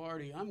to this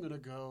party, I'm gonna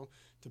go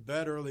to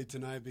bed early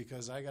tonight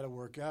because I got to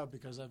work out,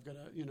 because I've got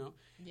to, you know.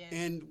 Yes.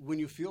 And when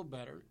you feel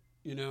better,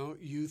 you know,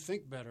 you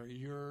think better,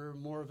 you're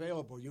more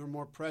available, you're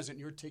more present,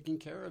 you're taking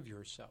care of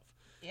yourself.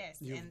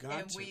 Yes,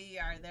 and we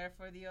are there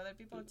for the other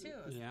people too.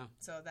 Yeah.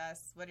 So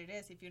that's what it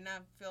is. If you're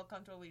not feel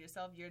comfortable with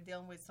yourself, you're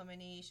dealing with so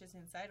many issues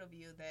inside of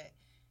you that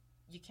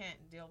you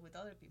can't deal with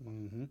other people.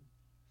 Mm-hmm.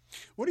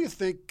 What do you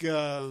think?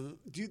 Do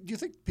you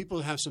think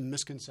people have some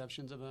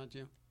misconceptions about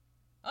you?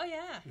 Oh,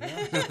 yeah.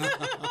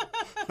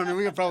 I mean,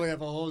 we could probably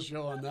have a whole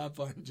show on that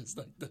part, just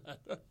like that.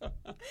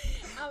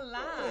 a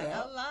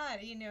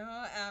lot, you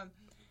know.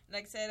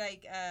 Like I said,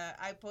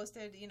 I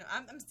posted, you know,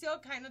 I'm still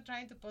kind of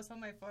trying to post all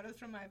my photos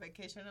from my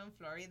vacation in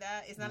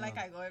Florida. It's not like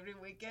I go every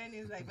weekend.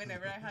 It's like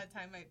whenever I have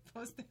time, I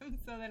post them.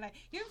 So they're like,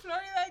 you in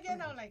Florida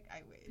again? I'm like,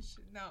 I wish.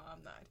 No,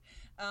 I'm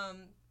not.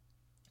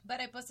 But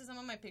I posted some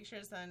of my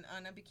pictures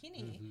on a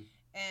bikini.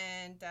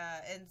 And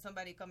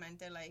somebody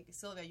commented like,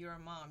 Sylvia, you're a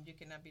mom. You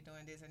cannot be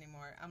doing this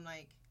anymore. I'm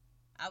like,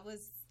 I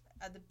was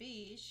at the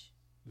beach.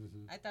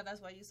 I thought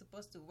that's what you're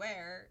supposed to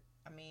wear.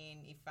 I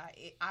mean,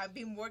 I've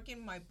been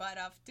working my butt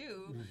off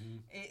too.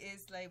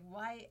 It's like,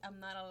 why I'm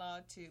not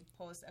allowed to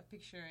post a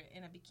picture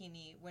in a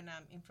bikini when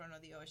I'm in front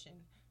of the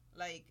ocean?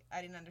 Like,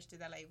 I didn't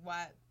understand that. Like,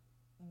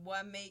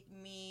 what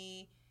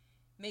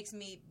makes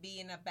me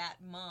being a bad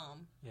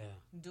mom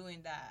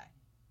doing that?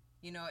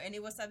 You know, and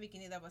it was a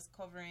bikini that was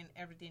covering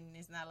everything.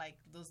 It's not like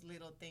those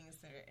little things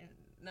there.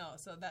 No,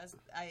 so that's,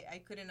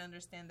 I couldn't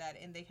understand that.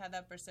 And they had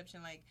that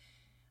perception like,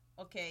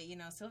 okay, you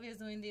know, Sylvia's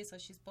doing this, so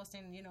she's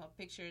posting, you know,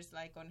 pictures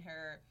like on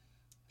her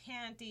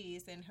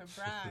panties and her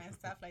bra and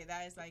stuff like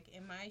that. It's like,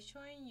 am I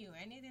showing you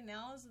anything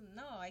else?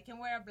 No, I can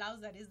wear a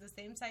blouse that is the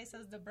same size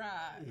as the bra,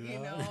 you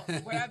know,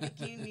 wear a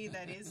bikini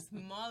that is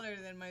smaller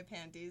than my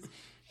panties.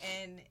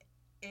 And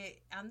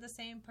I'm the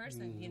same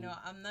person, you know.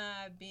 I'm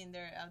not being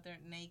there out there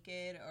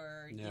naked,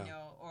 or you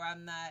know, or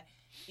I'm not.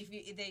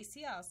 If they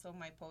see also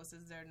my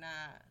poses,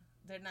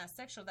 they're not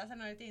sexual. That's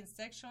another thing.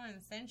 Sexual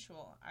and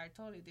sensual are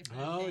totally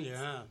different. Oh things.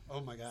 Yeah. Oh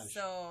my gosh.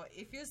 So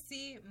if you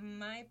see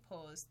my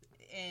post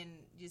and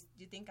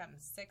you think I'm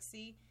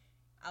sexy,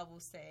 I will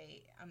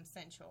say I'm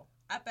sensual.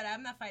 But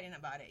I'm not fighting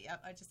about it.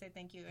 I just say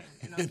thank you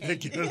and okay.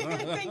 Thank you.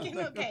 Thank you,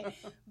 okay.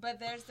 But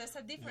there's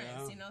a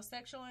difference, you know.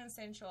 Sexual and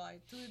sensual are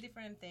two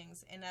different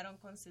things, and I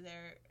don't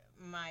consider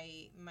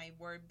my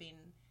word being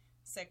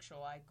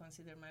sexual. I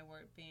consider my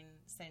word being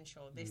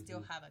sensual. They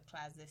still have a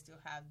class. They still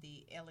have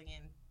the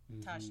elegant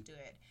touch to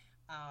it,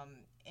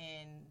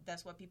 and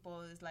that's what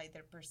people is like.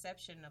 Their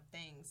perception of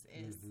things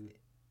is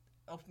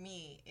of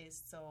me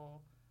is so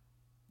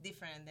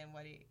different than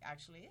what it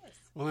actually is.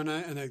 Well, and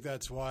I think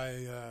that's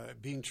why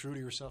being true to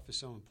yourself is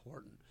so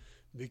important,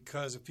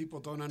 because if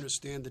people don't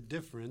understand the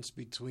difference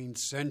between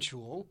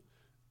sensual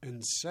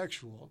and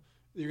sexual,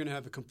 you're going to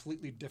have a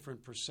completely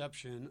different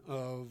perception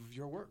of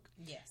your work.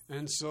 Yes.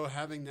 And so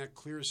having that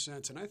clear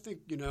sense, and I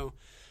think, that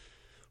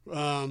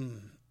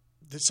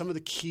some of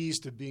the keys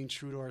to being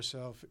true to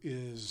ourselves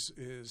is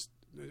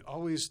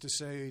always to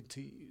say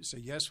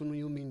yes when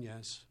you mean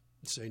yes,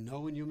 say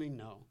no when you mean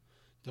no.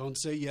 Don't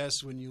say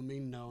yes when you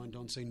mean no, and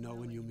don't say no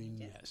when you mean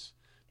yes.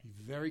 Be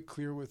very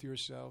clear with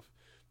yourself.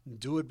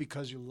 Do it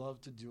because you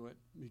love to do it,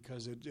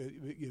 because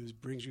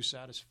it brings you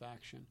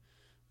satisfaction.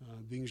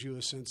 Brings you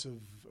a sense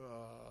of,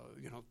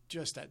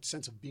 just that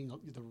sense of being,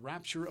 the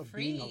rapture of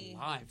free. Being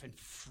alive and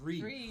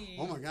free.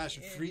 Oh my gosh,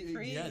 free.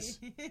 Yes.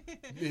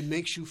 It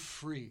makes you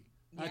free.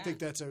 Yeah. I think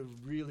that's a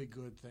really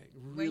good thing.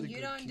 Really when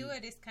you don't key. Do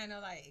it, it's kind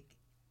of like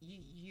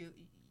you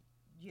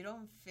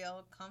don't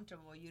feel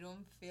comfortable. You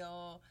don't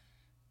feel,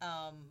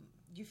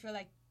 you feel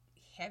like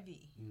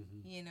heavy.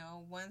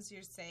 Mm-hmm. Once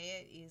you say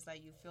it, it's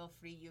like you feel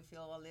free. You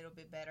feel a little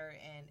bit better,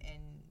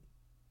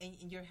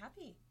 and you're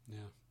happy. Yeah.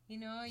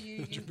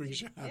 It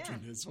brings you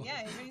happiness.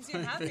 Yeah, it brings you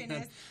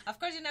happiness. Of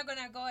course, you're not going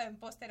to go and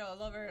post it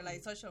all over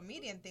like social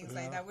media and things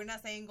like that. We're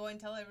not saying go and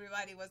tell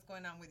everybody what's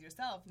going on with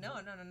yourself. No,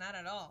 not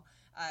at all.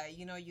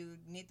 You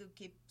need to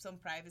keep some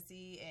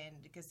privacy,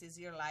 and because it's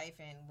your life,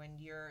 and when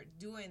you're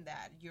doing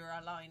that, you're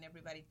allowing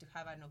everybody to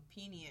have an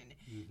opinion.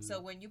 Mm-hmm.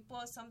 So when you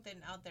post something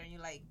out there and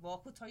you're like,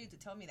 well, who told you to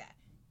tell me that?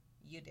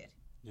 You did.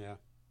 Yeah.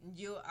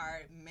 You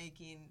are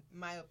making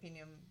my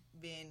opinion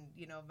being,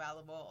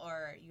 valuable,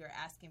 or you're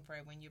asking for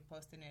it when you're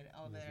posting it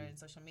over there in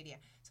social media.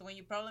 So when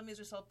your problem is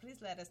resolved, please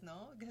let us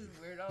know, because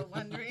we're all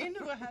wondering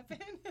what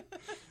happened.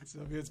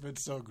 Sylvia, it's been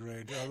so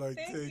great. I'd like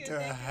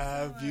to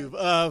have so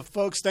you.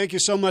 Folks, thank you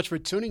so much for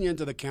tuning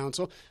into the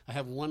Council. I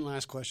have one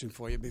last question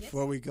for you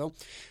before we go.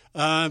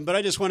 But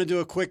I just want to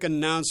do a quick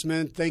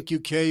announcement. Thank you,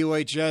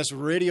 KUHS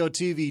Radio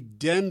TV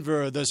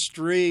Denver, the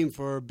stream,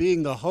 for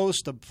being the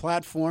host of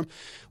platform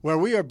where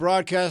we are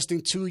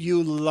broadcasting to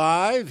you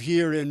live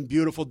here in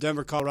beautiful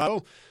Denver,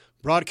 Colorado,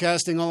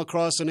 broadcasting all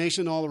across the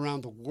nation, all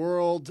around the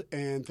world.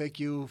 And thank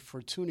you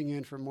for tuning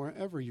in from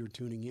wherever you're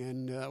tuning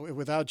in.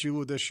 Without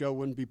you, this show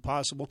wouldn't be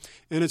possible.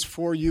 And it's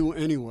for you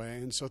anyway.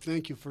 And so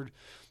thank you for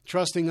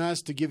trusting us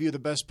to give you the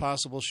best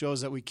possible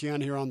shows that we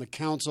can here on the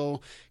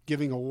Council,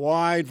 giving a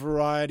wide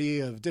variety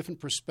of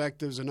different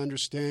perspectives and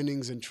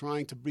understandings, and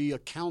trying to be a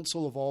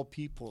council of all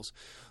peoples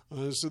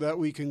so that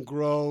we can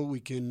grow, we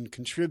can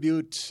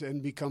contribute,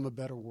 and become a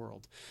better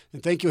world.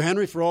 And thank you,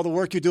 Henry, for all the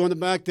work you do in the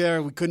back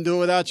there. We couldn't do it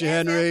without you,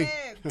 Henry.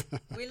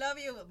 We love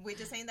you. We're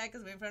just saying that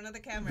because we're in front of the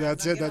camera.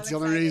 That's it. That's the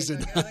only reason.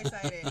 Don't get all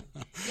excited.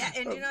 Yeah,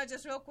 and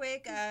just real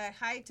quick,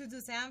 hi to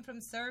Dusan from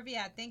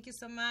Serbia. Thank you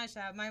so much.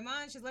 My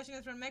mom, she's watching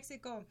us from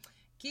Mexico.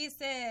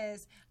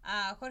 Kisses.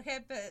 Jorge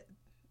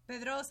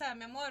Pedrosa,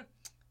 mi amor.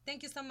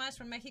 Thank you so much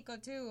from Mexico,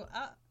 too.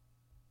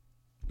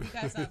 You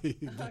guys up.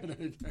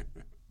 Okay.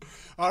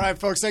 All right,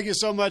 folks, thank you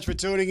so much for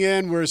tuning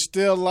in. We're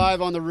still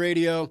live on the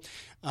radio.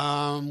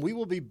 We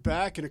will be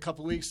back in a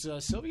couple of weeks.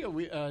 Sylvia,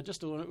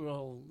 just a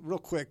real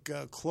quick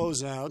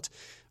closeout.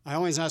 I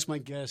always ask my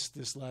guests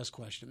this last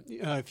question.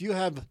 If you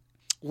have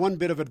one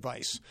bit of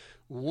advice,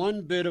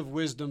 one bit of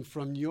wisdom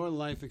from your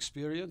life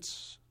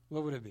experience,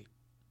 what would it be?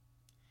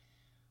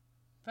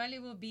 Probably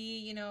will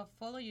be,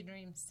 follow your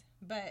dreams,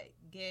 but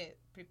get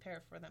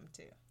prepared for them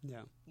too.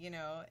 Yeah.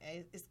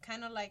 It's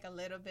kind of like a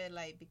little bit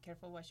like be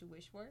careful what you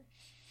wish for,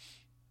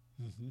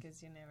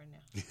 because you never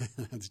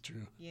know. That's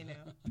true.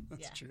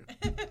 That's true.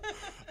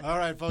 All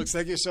right, folks,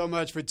 thank you so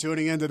much for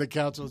tuning into the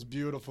Council. It's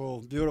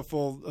beautiful,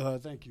 beautiful.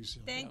 Thank you,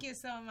 Sylvia. Thank you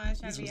so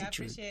much, Harvey. I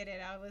appreciate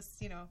it. I was,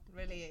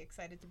 really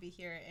excited to be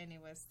here, and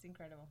it was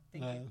incredible.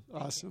 Thank you.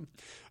 Awesome.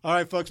 All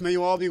right, folks, may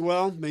you all be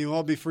well. May you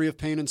all be free of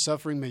pain and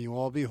suffering. May you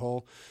all be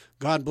whole.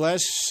 God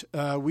bless.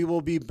 We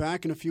will be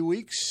back in a few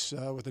weeks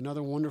with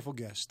another wonderful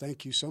guest.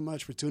 Thank you so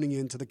much for tuning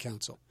in to the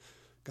Council.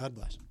 God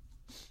bless.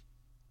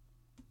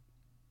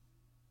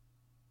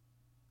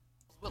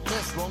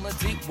 Let's roll a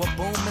deep, boom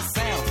and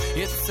sound.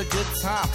 It's a good time.